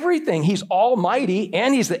 So everything. He's almighty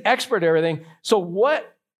and he's the expert at everything. So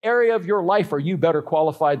what area of your life are you better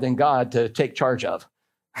qualified than God to take charge of?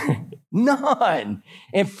 None.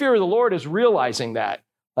 And fear of the Lord is realizing that.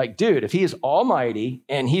 Like, dude, if he's almighty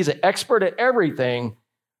and he's an expert at everything,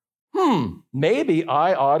 maybe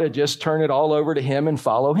I ought to just turn it all over to him and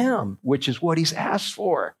follow him, which is what he's asked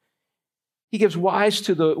for. He gives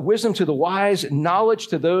wisdom to the wise, knowledge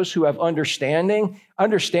to those who have understanding.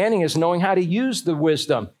 Understanding is knowing how to use the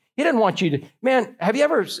wisdom. He didn't want you to, man, have you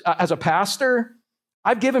ever, as a pastor,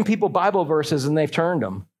 I've given people Bible verses and they've turned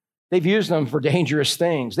them. They've used them for dangerous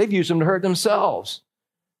things. They've used them to hurt themselves.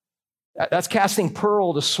 That's casting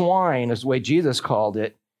pearl to swine, is the way Jesus called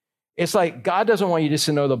it. It's like God doesn't want you just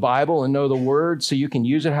to know the Bible and know the word so you can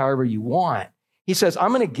use it however you want. He says, I'm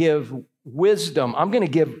going to give wisdom. I'm going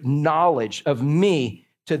to give knowledge of me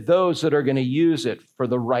to those that are going to use it for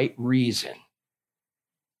the right reason.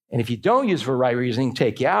 And if you don't use it for the right reason, he can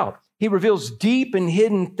take you out. He reveals deep and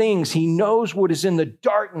hidden things. He knows what is in the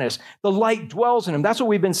darkness. The light dwells in him. That's what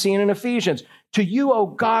we've been seeing in Ephesians. To you, O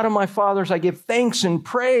God of my fathers, I give thanks and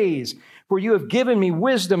praise, for you have given me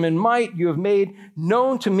wisdom and might. You have made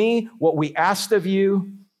known to me what we asked of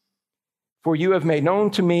you, for you have made known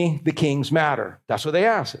to me the king's matter. That's what they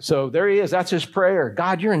asked. So there he is. That's his prayer.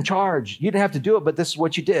 God, you're in charge. You didn't have to do it, but this is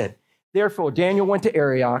what you did. Therefore, Daniel went to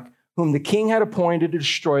Arioch, whom the king had appointed to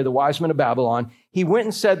destroy the wise men of Babylon. He went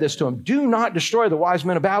and said this to him, do not destroy the wise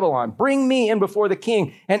men of Babylon. Bring me in before the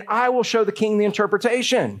king, and I will show the king the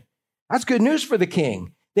interpretation. That's good news for the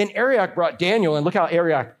king. Then Arioch brought Daniel, and look how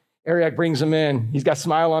Arioch brings him in. He's got a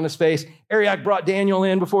smile on his face. Arioch brought Daniel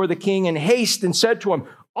in before the king in haste and said to him,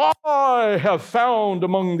 I have found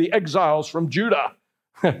among the exiles from Judah,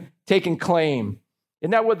 taking claim.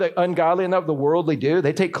 Isn't that what the ungodly and the worldly do?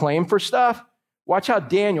 They take claim for stuff. Watch how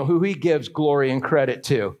Daniel, who he gives glory and credit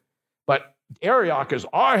to. But Arioch is,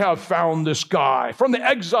 I have found this guy from the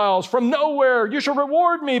exiles, from nowhere. You shall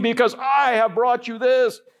reward me because I have brought you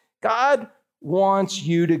this. God wants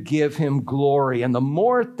you to give him glory. And the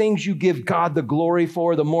more things you give God the glory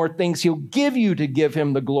for, the more things he'll give you to give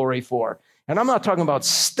him the glory for. And I'm not talking about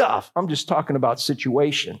stuff. I'm just talking about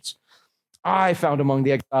situations. I found among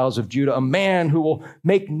the exiles of Judah a man who will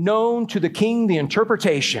make known to the king the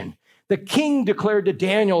interpretation. The king declared to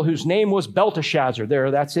Daniel, whose name was Belteshazzar.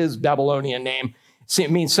 That's his Babylonian name.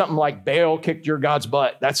 It means something like Baal kicked your God's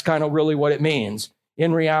butt. That's kind of really what it means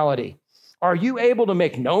in reality. Are you able to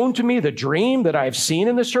make known to me the dream that I have seen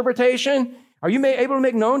in this interpretation? Are you able to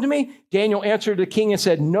make known to me? Daniel answered the king and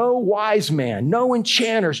said, no wise man, no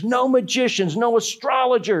enchanters, no magicians, no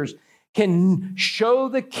astrologers can show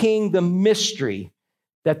the king the mystery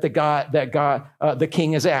that the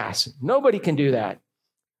king has asked. Nobody can do that.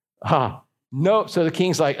 No. So the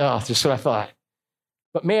king's like, oh, just what I thought.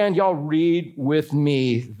 But man, y'all read with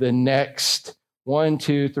me the next 1,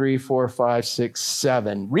 2, 3, 4, 5, 6,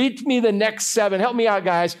 7. Read me the next 7. Help me out,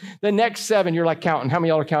 guys. The next 7. You're like counting. How many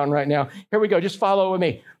of y'all are counting right now? Here we go. Just follow with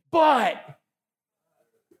me. But,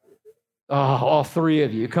 all 3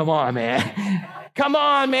 of you. Come on, man. Come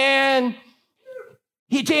on, man.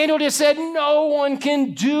 Daniel just said, no one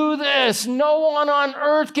can do this. No one on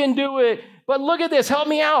earth can do it. But look at this. Help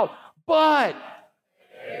me out. But,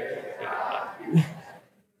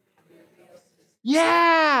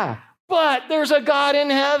 yeah. But there's a God in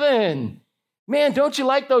heaven. Man, don't you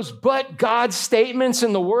like those but God statements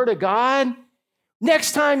in the Word of God?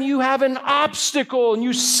 Next time you have an obstacle and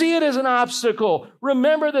you see it as an obstacle,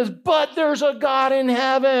 remember this, but there's a God in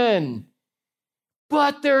heaven.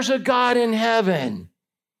 But there's a God in heaven.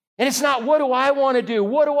 And it's not, what do I want to do?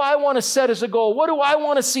 What do I want to set as a goal? What do I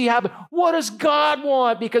want to see happen? What does God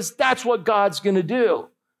want? Because that's what God's going to do.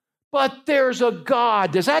 But there's a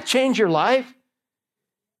God. Does that change your life?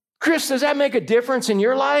 Chris, does that make a difference in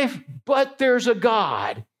your life? But there's a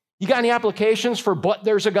God. You got any applications for but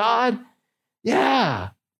there's a God? Yeah,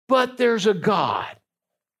 but there's a God.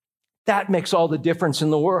 That makes all the difference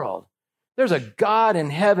in the world. There's a God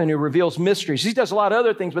in heaven who reveals mysteries. He does a lot of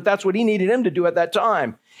other things, but that's what he needed him to do at that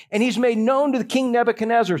time. And he's made known to the king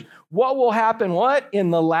Nebuchadnezzar what will happen,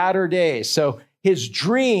 in the latter days. So his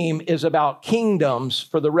dream is about kingdoms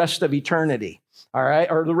for the rest of eternity, all right,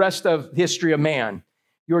 or the rest of history of man.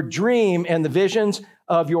 Your dream and the visions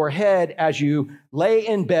of your head as you lay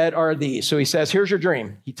in bed are these. So he says, here's your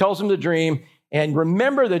dream. He tells him the dream, and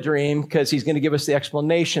remember the dream because he's going to give us the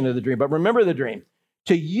explanation of the dream. But remember the dream.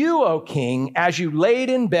 To you, O king, as you laid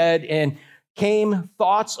in bed and came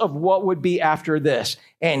thoughts of what would be after this.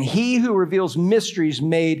 And he who reveals mysteries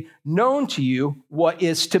made known to you what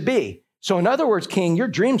is to be. So in other words, king, your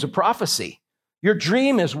dream's a prophecy. Your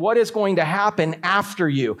dream is what is going to happen after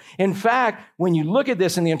you. In fact, when you look at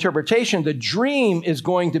this in the interpretation, the dream is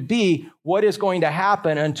going to be what is going to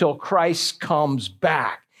happen until Christ comes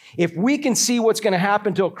back. If we can see what's going to happen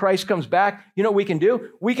until Christ comes back, you know what we can do?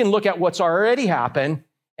 We can look at what's already happened,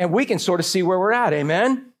 and we can sort of see where we're at.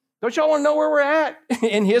 Amen? Don't y'all want to know where we're at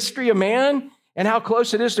in history of man and how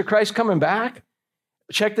close it is to Christ coming back?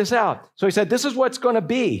 Check this out. So he said, this is what's going to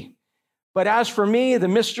be. But as for me, the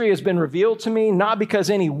mystery has been revealed to me, not because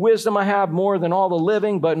any wisdom I have more than all the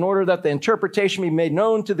living, but in order that the interpretation be made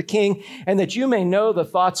known to the king and that you may know the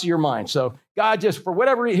thoughts of your mind. So God just, for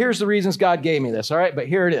whatever, here's the reasons God gave me this, all right? But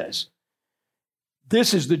here it is.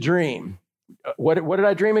 This is the dream. What did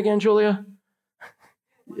I dream again, Julia?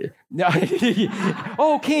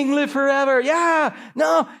 Oh, king, live forever. Yeah,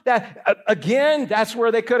 no, that's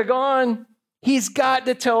where they could have gone. He's got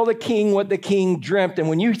to tell the king what the king dreamt. And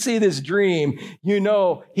when you see this dream, you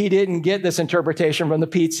know he didn't get this interpretation from the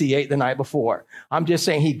pizza he ate the night before. I'm just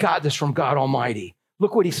saying he got this from God Almighty.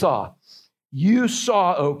 Look what he saw. You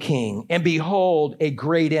saw, O king, and behold, a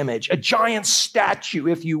great image, a giant statue,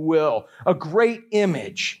 if you will, a great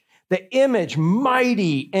image. The image,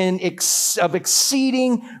 mighty and of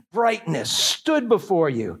exceeding brightness, stood before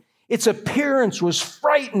you. Its appearance was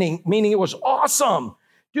frightening, meaning it was awesome.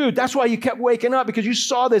 Dude, that's why you kept waking up, because you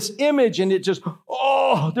saw this image and it just,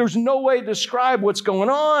 there's no way to describe what's going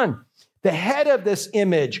on. The head of this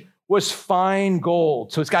image was fine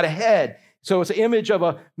gold. So it's got a head. So it's an image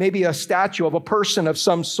of maybe a statue of a person of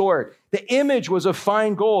some sort. The image was of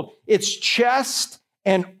fine gold. Its chest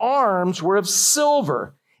and arms were of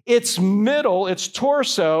silver. Its middle, its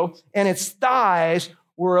torso, and its thighs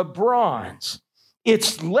were of bronze.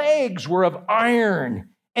 Its legs were of iron,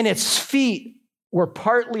 and its feet were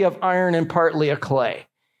partly of iron and partly of clay.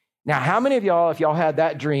 Now, how many of y'all, if y'all had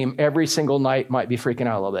that dream every single night, might be freaking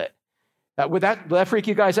out a little bit? Would that freak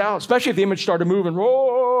you guys out? Especially if the image started moving,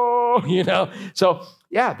 So,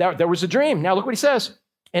 yeah, there was a dream. Now, look what he says.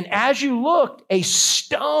 And as you looked, a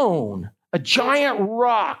stone, a giant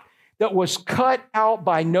rock that was cut out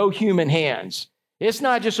by no human hands. It's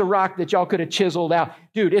not just a rock that y'all could have chiseled out.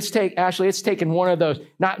 Dude, it's taken one of those,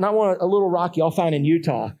 not a little rock y'all found in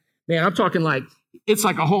Utah. Man, I'm talking like, it's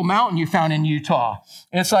like a whole mountain you found in Utah.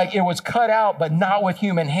 And it's like it was cut out, but not with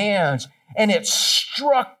human hands. And it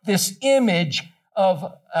struck this image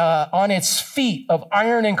of on its feet of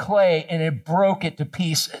iron and clay, and it broke it to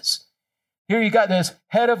pieces. Here you got this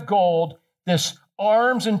head of gold, this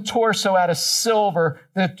arms and torso out of silver,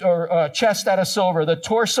 chest out of silver, the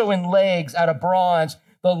torso and legs out of bronze,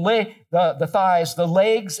 the thighs, the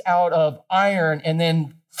legs out of iron, and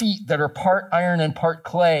then feet that are part iron and part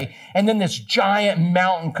clay. And then this giant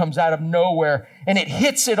mountain comes out of nowhere, and it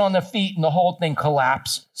hits it on the feet, and the whole thing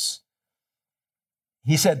collapses.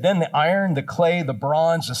 He said, then the iron, the clay, the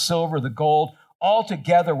bronze, the silver, the gold, all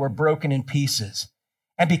together were broken in pieces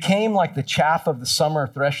and became like the chaff of the summer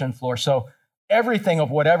threshing floor. So everything of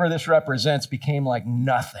whatever this represents became like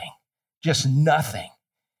nothing, just nothing.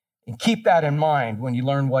 And keep that in mind when you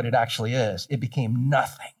learn what it actually is. It became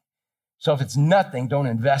nothing. So if it's nothing, don't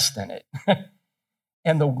invest in it.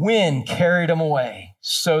 And the wind carried them away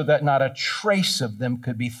so that not a trace of them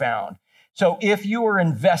could be found. So if you are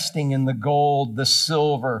investing in the gold, the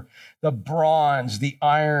silver, the bronze, the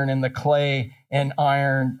iron and the clay and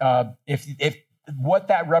iron, if what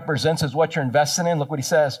that represents is what you're investing in, look what he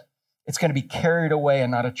says. It's going to be carried away and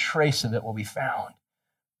not a trace of it will be found.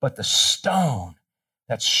 But the stone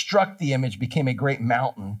that struck the image became a great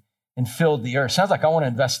mountain and filled the earth. Sounds like I want to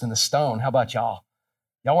invest in the stone. How about y'all?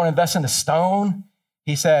 Y'all want to invest in the stone?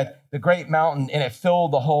 He said, the great mountain, and it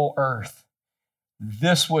filled the whole earth.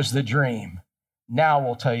 This was the dream. Now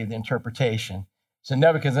we'll tell you the interpretation. So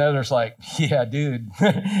Nebuchadnezzar's like, yeah, dude.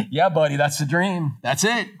 Yeah, buddy, that's the dream. That's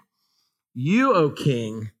it. You, O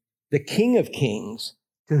king, the King of kings,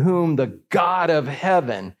 to whom the God of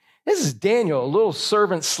heaven. This is Daniel, a little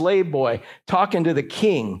servant slave boy, talking to the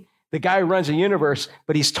king, the guy who runs the universe,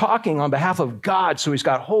 but he's talking on behalf of God, so he's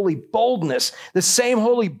got holy boldness, the same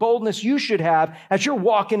holy boldness you should have as you're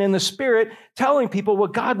walking in the Spirit, telling people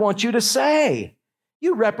what God wants you to say.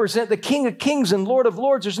 You represent the King of kings and Lord of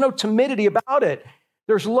lords. There's no timidity about it.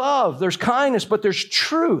 There's love, there's kindness, but there's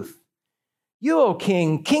truth. You, O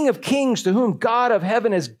king, King of kings, to whom God of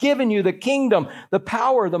heaven has given you the kingdom, the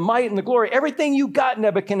power, the might, and the glory. Everything you got,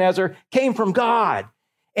 Nebuchadnezzar, came from God,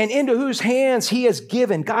 and into whose hands he has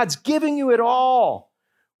given. God's giving you it all.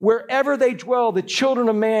 Wherever they dwell, the children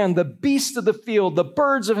of man, the beasts of the field, the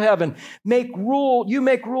birds of heaven, you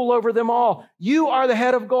make rule over them all. You are the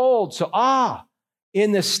head of gold. So,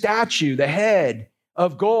 in the statue, the head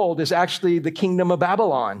of gold is actually the kingdom of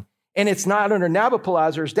Babylon. And it's not under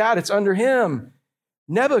Nabopolassar's dad, it's under him,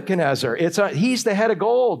 Nebuchadnezzar. He's the head of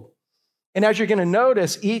gold. And as you're going to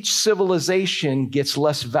notice, each civilization gets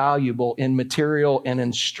less valuable in material and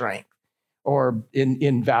in strength or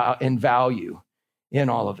in value in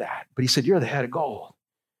all of that. But he said, you're the head of gold.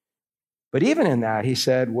 But even in that, he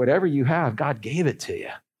said, whatever you have, God gave it to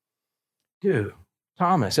you. Dude,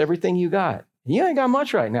 Thomas, everything you got. You ain't got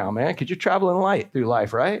much right now, man, because you're traveling light through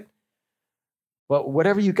life, right? But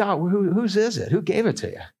whatever you got, whose is it? Who gave it to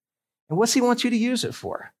you? And what's he want you to use it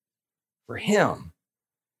for? For him.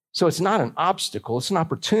 So it's not an obstacle, it's an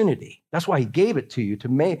opportunity. That's why he gave it to you,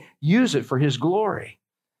 to use it for his glory.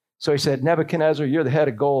 So he said, Nebuchadnezzar, you're the head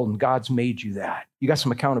of gold, and God's made you that. You got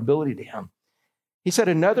some accountability to him. He said,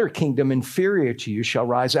 another kingdom inferior to you shall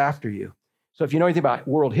rise after you. So if you know anything about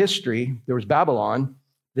world history, there was Babylon.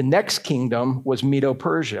 The next kingdom was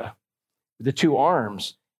Medo-Persia, the two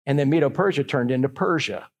arms. And then Medo-Persia turned into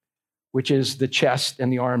Persia, which is the chest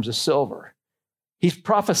and the arms of silver. He's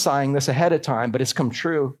prophesying this ahead of time, but it's come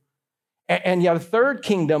true. And you have a third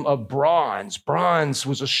kingdom of bronze. Bronze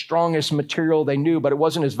was the strongest material they knew, but it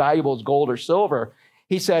wasn't as valuable as gold or silver.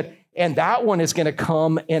 He said, and that one is going to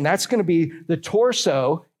come, and that's going to be the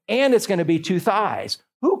torso, and it's going to be two thighs.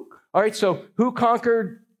 All right, so who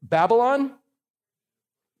conquered Babylon?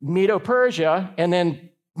 Medo-Persia, and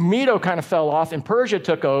then Medo kind of fell off, and Persia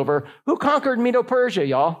took over. Who conquered Medo-Persia,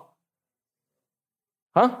 y'all?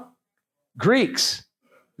 Greeks.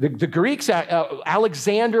 The Greeks,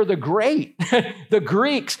 Alexander the Great, the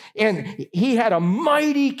Greeks, and he had a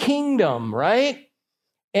mighty kingdom, right?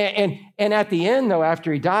 And at the end, though,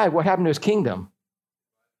 after he died, what happened to his kingdom?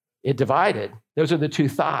 It divided. Those are the two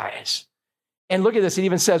thighs. And look at this. It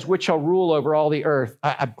even says, which shall rule over all the earth.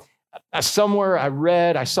 Somewhere I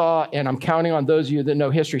read, I saw, and I'm counting on those of you that know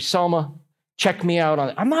history. Selma, check me out on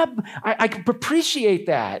it. I appreciate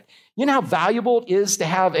that. You know how valuable it is to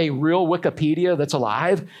have a real Wikipedia that's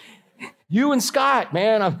alive? You and Scott,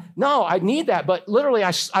 man, I need that. But literally,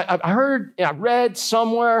 I read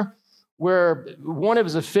somewhere where one of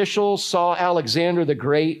his officials saw Alexander the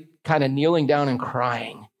Great kind of kneeling down and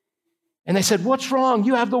crying. And they said, what's wrong?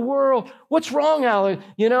 You have the world. What's wrong, Alex?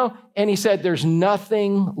 And he said, there's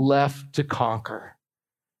nothing left to conquer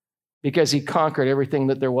because he conquered everything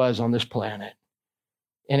that there was on this planet.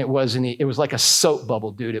 And it was like a soap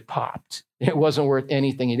bubble, dude. It popped. It wasn't worth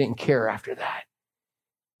anything. He didn't care after that.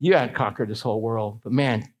 You hadn't conquered this whole world, but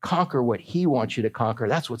man, conquer what he wants you to conquer.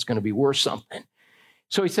 That's what's going to be worth something.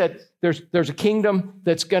 So he said, there's a kingdom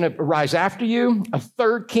that's going to arise after you, a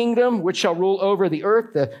third kingdom which shall rule over the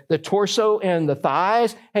earth, the torso and the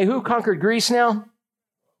thighs. Hey, who conquered Greece now?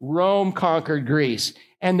 Rome conquered Greece.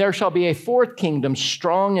 And there shall be a fourth kingdom,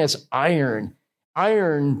 strong as iron.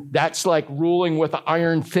 Iron, that's like ruling with an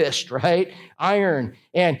iron fist, right? Iron.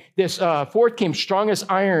 And this fourth kingdom, strong as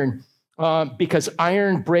iron, because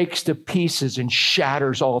iron breaks to pieces and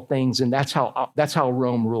shatters all things. And that's how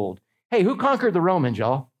Rome ruled. Hey, who conquered the Romans,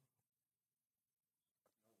 y'all?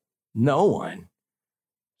 No one.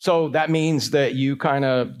 So that means that you go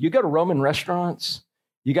to Roman restaurants.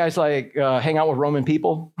 You guys hang out with Roman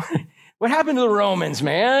people. What happened to the Romans,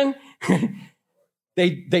 man?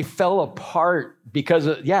 They fell apart because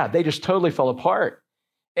they just totally fell apart.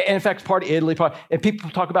 And in fact, part of Italy, and people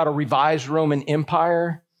talk about a revised Roman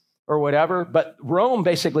Empire or whatever, but Rome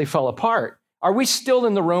basically fell apart. Are we still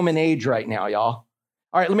in the Roman age right now, y'all?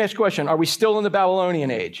 All right, let me ask you a question. Are we still in the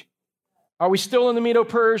Babylonian age? Are we still in the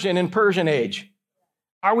Medo-Persian and Persian age?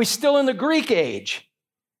 Are we still in the Greek age?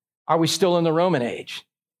 Are we still in the Roman age?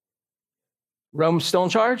 Rome's still in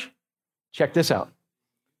charge? Check this out.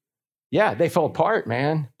 Yeah, they fell apart,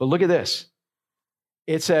 man. But look at this.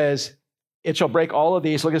 It says, it shall break all of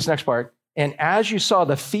these. Look at this next part. And as you saw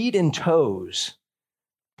the feet and toes,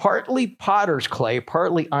 partly potter's clay,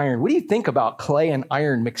 partly iron. What do you think about clay and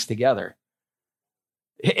iron mixed together?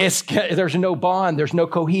 There's no bond. There's no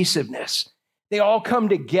cohesiveness. They all come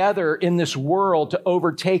together in this world to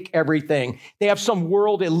overtake everything. They have some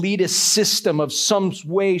world elitist system of some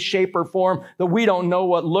way, shape, or form that we don't know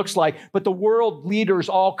what looks like. But the world leaders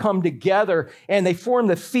all come together and they form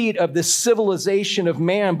the feet of this civilization of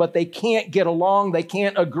man, but they can't get along. They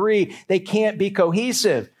can't agree. They can't be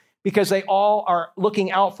cohesive because they all are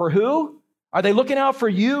looking out for who? Are they looking out for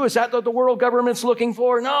you? Is that what the world government's looking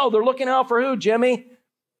for? No, they're looking out for who, Jimmy?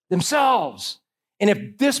 Themselves. And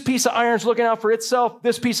if this piece of iron is looking out for itself,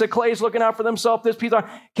 this piece of clay is looking out for themselves, this piece of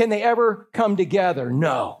iron, can they ever come together?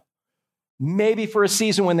 No. Maybe for a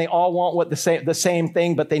season when they all want the same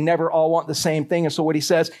thing, but they never all want the same thing. And so what he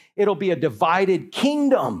says, it'll be a divided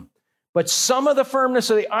kingdom, but some of the firmness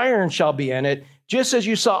of the iron shall be in it, just as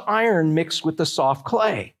you saw iron mixed with the soft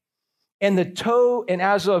clay. And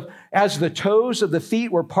as the toes of the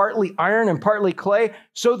feet were partly iron and partly clay,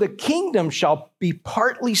 so the kingdom shall be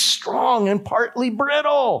partly strong and partly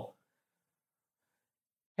brittle.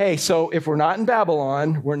 Hey, so if we're not in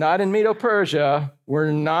Babylon, we're not in Medo-Persia,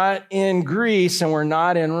 we're not in Greece, and we're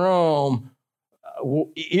not in Rome,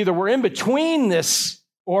 either we're in between this,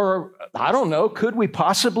 or I don't know, could we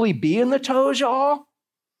possibly be in the toes, y'all?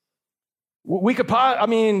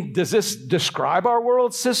 Does this describe our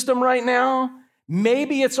world system right now?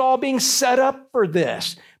 Maybe it's all being set up for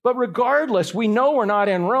this. But regardless, we know we're not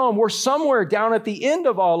in Rome. We're somewhere down at the end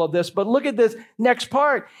of all of this. But look at this next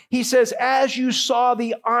part. He says, as you saw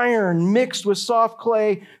the iron mixed with soft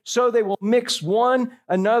clay, so they will mix one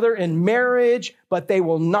another in marriage, but they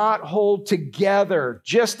will not hold together,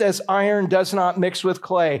 just as iron does not mix with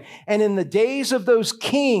clay. And in the days of those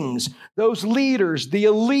kings, those leaders, the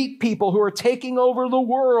elite people who are taking over the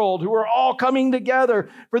world, who are all coming together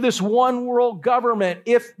for this one world government,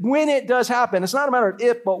 when it does happen, it's not a matter of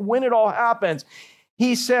if, but when it all happens,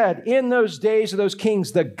 he said, in those days of those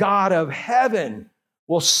kings, the God of heaven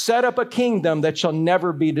will set up a kingdom that shall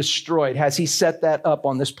never be destroyed. Has he set that up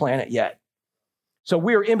on this planet yet? So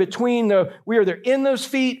we are in there in those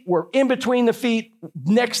feet. We're in between the feet.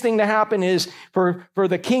 Next thing to happen is for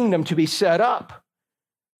the kingdom to be set up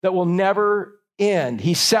that will never end.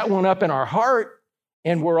 He set one up in our heart,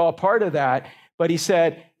 and we're all part of that. But he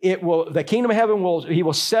said, the kingdom of heaven he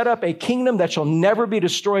will set up a kingdom that shall never be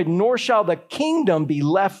destroyed, nor shall the kingdom be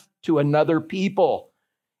left to another people.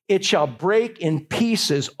 It shall break in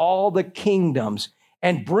pieces all the kingdoms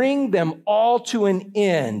and bring them all to an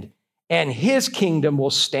end, and his kingdom will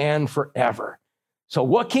stand forever. So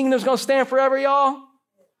what kingdom's going to stand forever, y'all?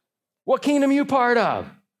 What kingdom you part of?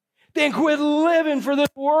 Then quit living for this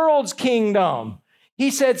world's kingdom.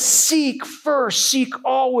 He said, seek first, seek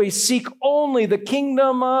always, seek only the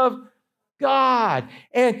kingdom of God.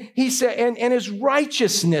 And he said, and his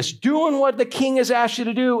righteousness, doing what the king has asked you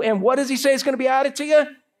to do. And what does he say is going to be added to you?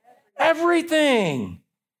 Everything.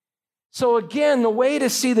 So again, the way to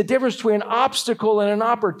see the difference between an obstacle and an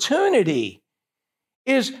opportunity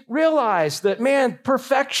is realize that, man,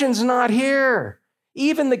 perfection's not here.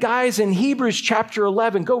 Even the guys in Hebrews chapter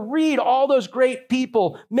 11, go read all those great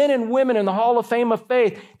people, men and women in the Hall of Fame of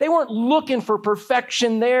Faith. They weren't looking for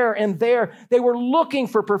perfection there and there. They were looking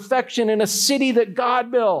for perfection in a city that God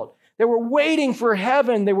built. They were waiting for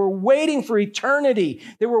heaven. They were waiting for eternity.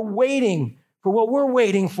 They were waiting for what we're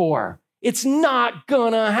waiting for. It's not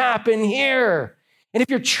gonna happen here. And if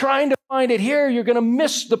you're trying to find it here, you're gonna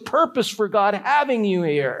miss the purpose for God having you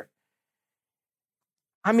here.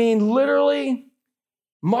 I mean, literally,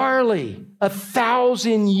 Marley,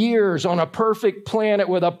 1,000 years on a perfect planet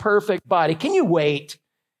with a perfect body. Can you wait?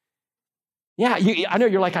 Yeah, I know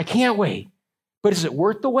you're like, I can't wait. But is it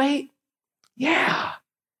worth the wait? Yeah.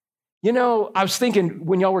 You know, I was thinking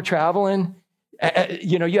when y'all were traveling,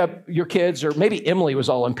 you have your kids, or maybe Emily was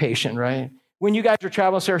all impatient, right? When you guys are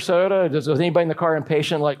traveling to Sarasota, was anybody in the car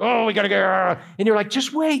impatient? Like, oh, we got to go. And you're like,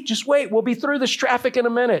 just wait. We'll be through this traffic in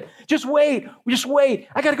a minute. Just wait.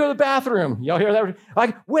 I got to go to the bathroom. Y'all hear that?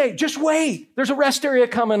 Like, wait, just wait. There's a rest area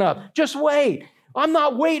coming up. Just wait. I'm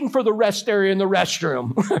not waiting for the rest area in the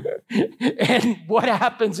restroom. And what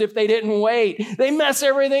happens if they didn't wait? They mess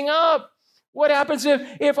everything up. What happens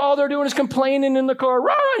if all they're doing is complaining in the car?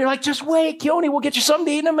 You're like, just wait, Keone, we'll get you something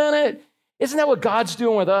to eat in a minute. Isn't that what God's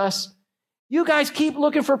doing with us? You guys keep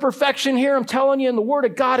looking for perfection here. I'm telling you, in the Word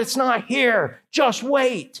of God, it's not here. Just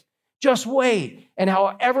wait. Just wait. And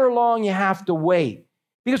however long you have to wait.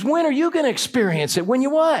 Because when are you going to experience it? When you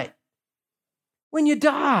what? When you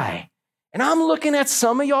die. And I'm looking at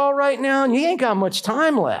some of y'all right now, and you ain't got much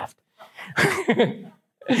time left. We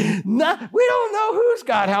don't know who's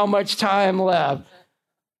got how much time left.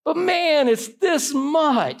 But man, it's this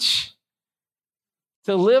much.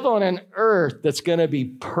 To live on an earth that's going to be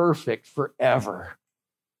perfect forever.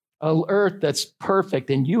 An earth that's perfect,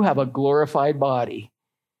 and you have a glorified body.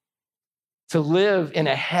 To live in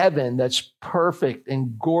a heaven that's perfect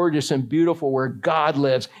and gorgeous and beautiful where God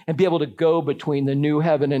lives, and be able to go between the new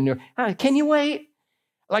heaven and new. Can you wait?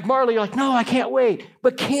 Like Marley, you're like, no, I can't wait.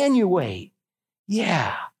 But can you wait?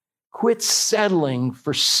 Yeah. Quit settling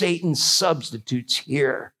for Satan's substitutes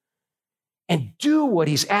here. And do what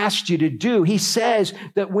he's asked you to do. He says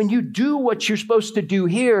that when you do what you're supposed to do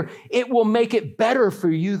here, it will make it better for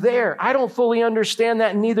you there. I don't fully understand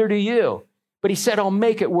that, and neither do you. But he said, I'll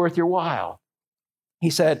make it worth your while. He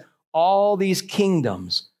said, all these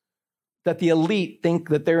kingdoms that the elite think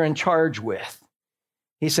that they're in charge with,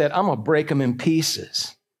 he said, I'm going to break them in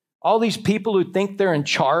pieces. All these people who think they're in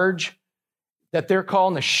charge, that they're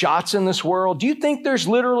calling the shots in this world. Do you think there's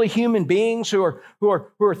literally human beings who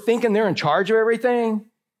are thinking they're in charge of everything?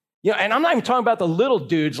 You know, and I'm not even talking about the little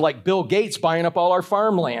dudes like Bill Gates buying up all our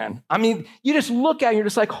farmland. I mean, you just look at it and you're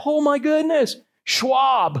just like, oh my goodness,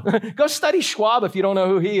 Schwab. Go study Schwab if you don't know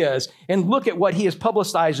who he is, and look at what he has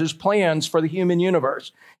publicized his plans for the human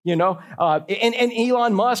universe. You know, and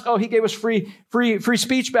Elon Musk, he gave us free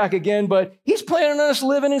speech back again, but he's planning on us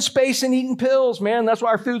living in space and eating pills, man. That's why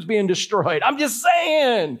our food's being destroyed. I'm just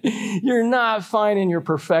saying, you're not finding your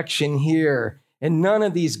perfection here. And none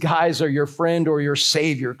of these guys are your friend or your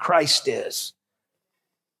savior. Christ is.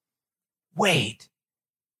 Wait.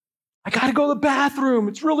 I got to go to the bathroom.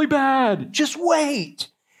 It's really bad. Just wait.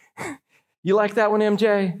 You like that one,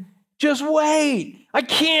 MJ? Just wait. I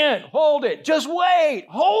can't. Hold it. Just wait.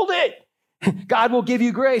 Hold it. God will give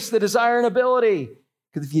you grace, the desire and ability.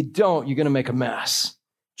 Because if you don't, you're going to make a mess.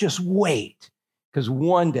 Just wait. Because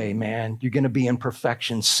one day, man, you're going to be in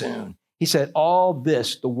perfection soon. He said, all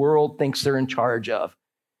this the world thinks they're in charge of.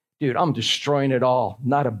 Dude, I'm destroying it all.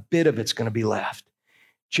 Not a bit of it's going to be left.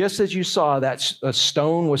 Just as you saw that a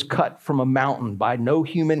stone was cut from a mountain by no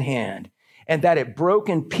human hand, and that it broke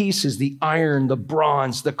in pieces the iron, the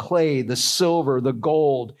bronze, the clay, the silver, the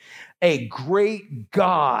gold, a great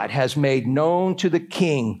God has made known to the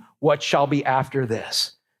king what shall be after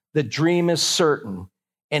this. The dream is certain,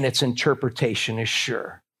 and its interpretation is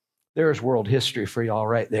sure. There's world history for y'all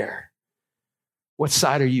right there. What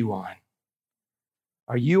side are you on?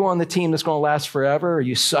 Are you on the team that's going to last forever? Or are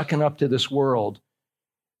you sucking up to this world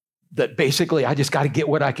that basically, I just got to get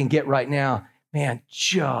what I can get right now? Man,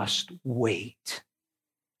 just wait.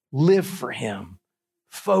 Live for him.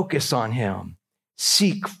 Focus on him.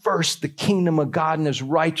 Seek first the kingdom of God and his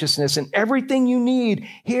righteousness, and everything you need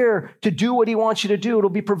here to do what he wants you to do, it'll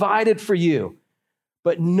be provided for you.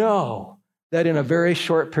 But know that in a very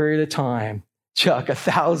short period of time, Chuck,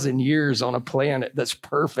 1,000 years on a planet that's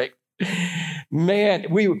perfect. Man,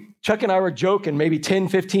 Chuck and I were joking maybe 10,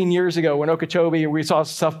 15 years ago when Okeechobee, we saw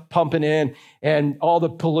stuff pumping in and all the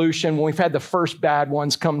pollution when we've had the first bad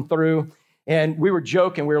ones come through. And we were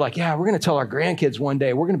joking. We were like, yeah, we're going to tell our grandkids one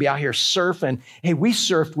day, we're going to be out here surfing. Hey, we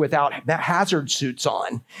surfed without hazard suits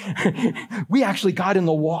on. We actually got in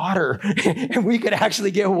the water and we could actually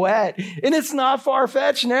get wet. And it's not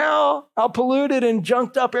far-fetched now how polluted and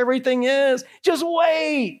junked up everything is. Just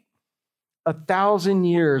wait. 1,000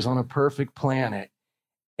 years on a perfect planet.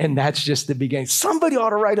 And that's just the beginning. Somebody ought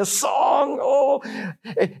to write a song. Oh,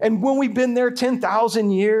 and when we've been there 10,000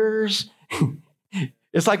 years,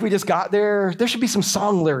 it's like we just got there. There should be some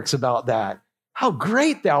song lyrics about that. How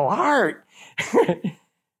great thou art.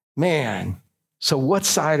 Man, so what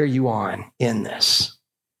side are you on in this?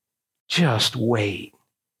 Just wait.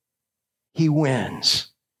 He wins.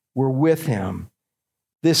 We're with him.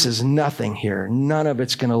 This is nothing here. None of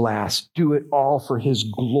it's going to last. Do it all for his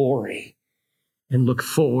glory and look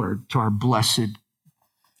forward to our blessed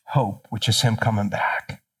hope, which is him coming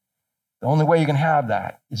back. The only way you can have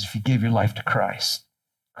that is if you give your life to Christ.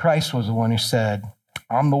 Christ was the one who said,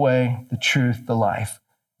 I'm the way, the truth, the life.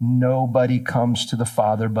 Nobody comes to the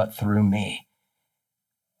Father but through me.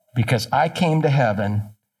 Because I came to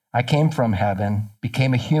heaven, I came from heaven,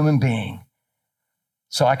 became a human being,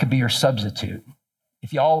 so I could be your substitute.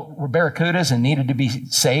 If y'all were barracudas and needed to be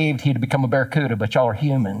saved, he'd become a barracuda, but y'all are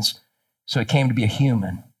humans. So he came to be a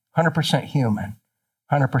human, 100% human,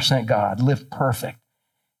 100% God, lived perfect,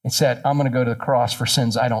 and said, I'm going to go to the cross for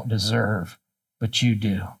sins I don't deserve, but you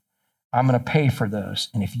do. I'm going to pay for those.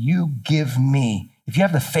 And if you give me, if you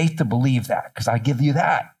have the faith to believe that, because I give you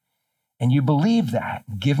that, and you believe that,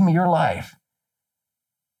 give me your life,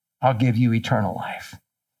 I'll give you eternal life.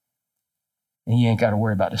 And you ain't got to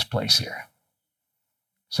worry about this place here.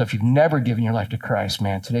 So if you've never given your life to Christ,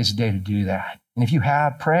 man, today's the day to do that. And if you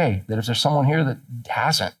have, pray that if there's someone here that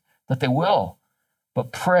hasn't, that they will.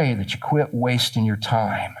 But pray that you quit wasting your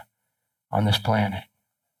time on this planet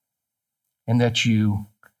and that you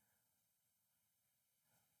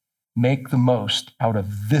make the most out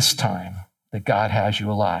of this time that God has you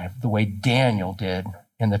alive, the way Daniel did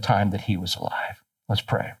in the time that he was alive. Let's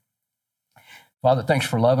pray. Father, thanks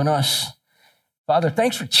for loving us. Father,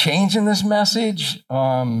 thanks for changing this message.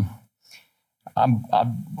 I'm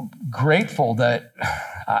grateful that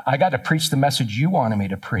I got to preach the message you wanted me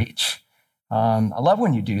to preach. I love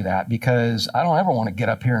when you do that because I don't ever want to get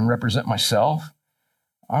up here and represent myself.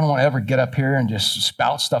 I don't want to ever get up here and just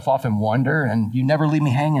spout stuff off and wonder, and you never leave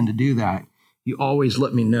me hanging to do that. You always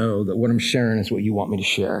let me know that what I'm sharing is what you want me to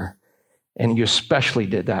share, and you especially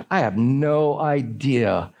did that. I have no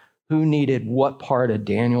idea who needed what part of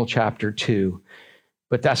Daniel chapter 2,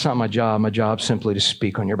 but that's not my job. My job's simply to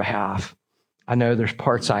speak on your behalf. I know there's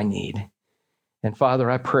parts I need. And Father,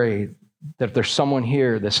 I pray that if there's someone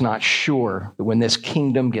here that's not sure that when this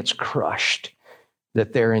kingdom gets crushed,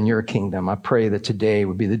 that they're in your kingdom, I pray that today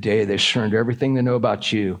would be the day they surrender everything they know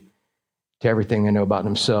about you to everything they know about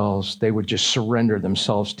themselves. They would just surrender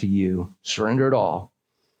themselves to you, surrender it all,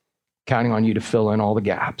 counting on you to fill in all the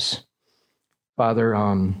gaps. Father,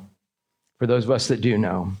 for those of us that do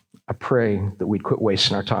know, I pray that we'd quit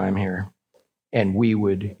wasting our time here and we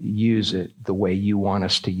would use it the way you want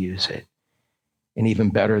us to use it, and even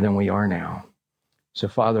better than we are now. So,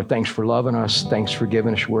 Father, thanks for loving us. Thanks for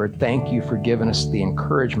giving us your word. Thank you for giving us the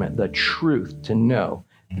encouragement, the truth to know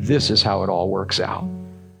this is how it all works out.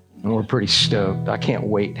 And we're pretty stoked. I can't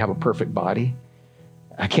wait to have a perfect body.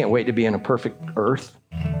 I can't wait to be in a perfect earth.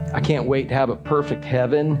 I can't wait to have a perfect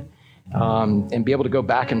heaven and be able to go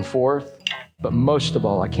back and forth. But most of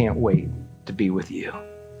all, I can't wait to be with you.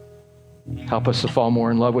 Help us to fall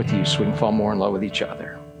more in love with you so we can fall more in love with each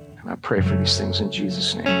other. And I pray for these things in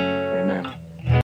Jesus' name. Amen.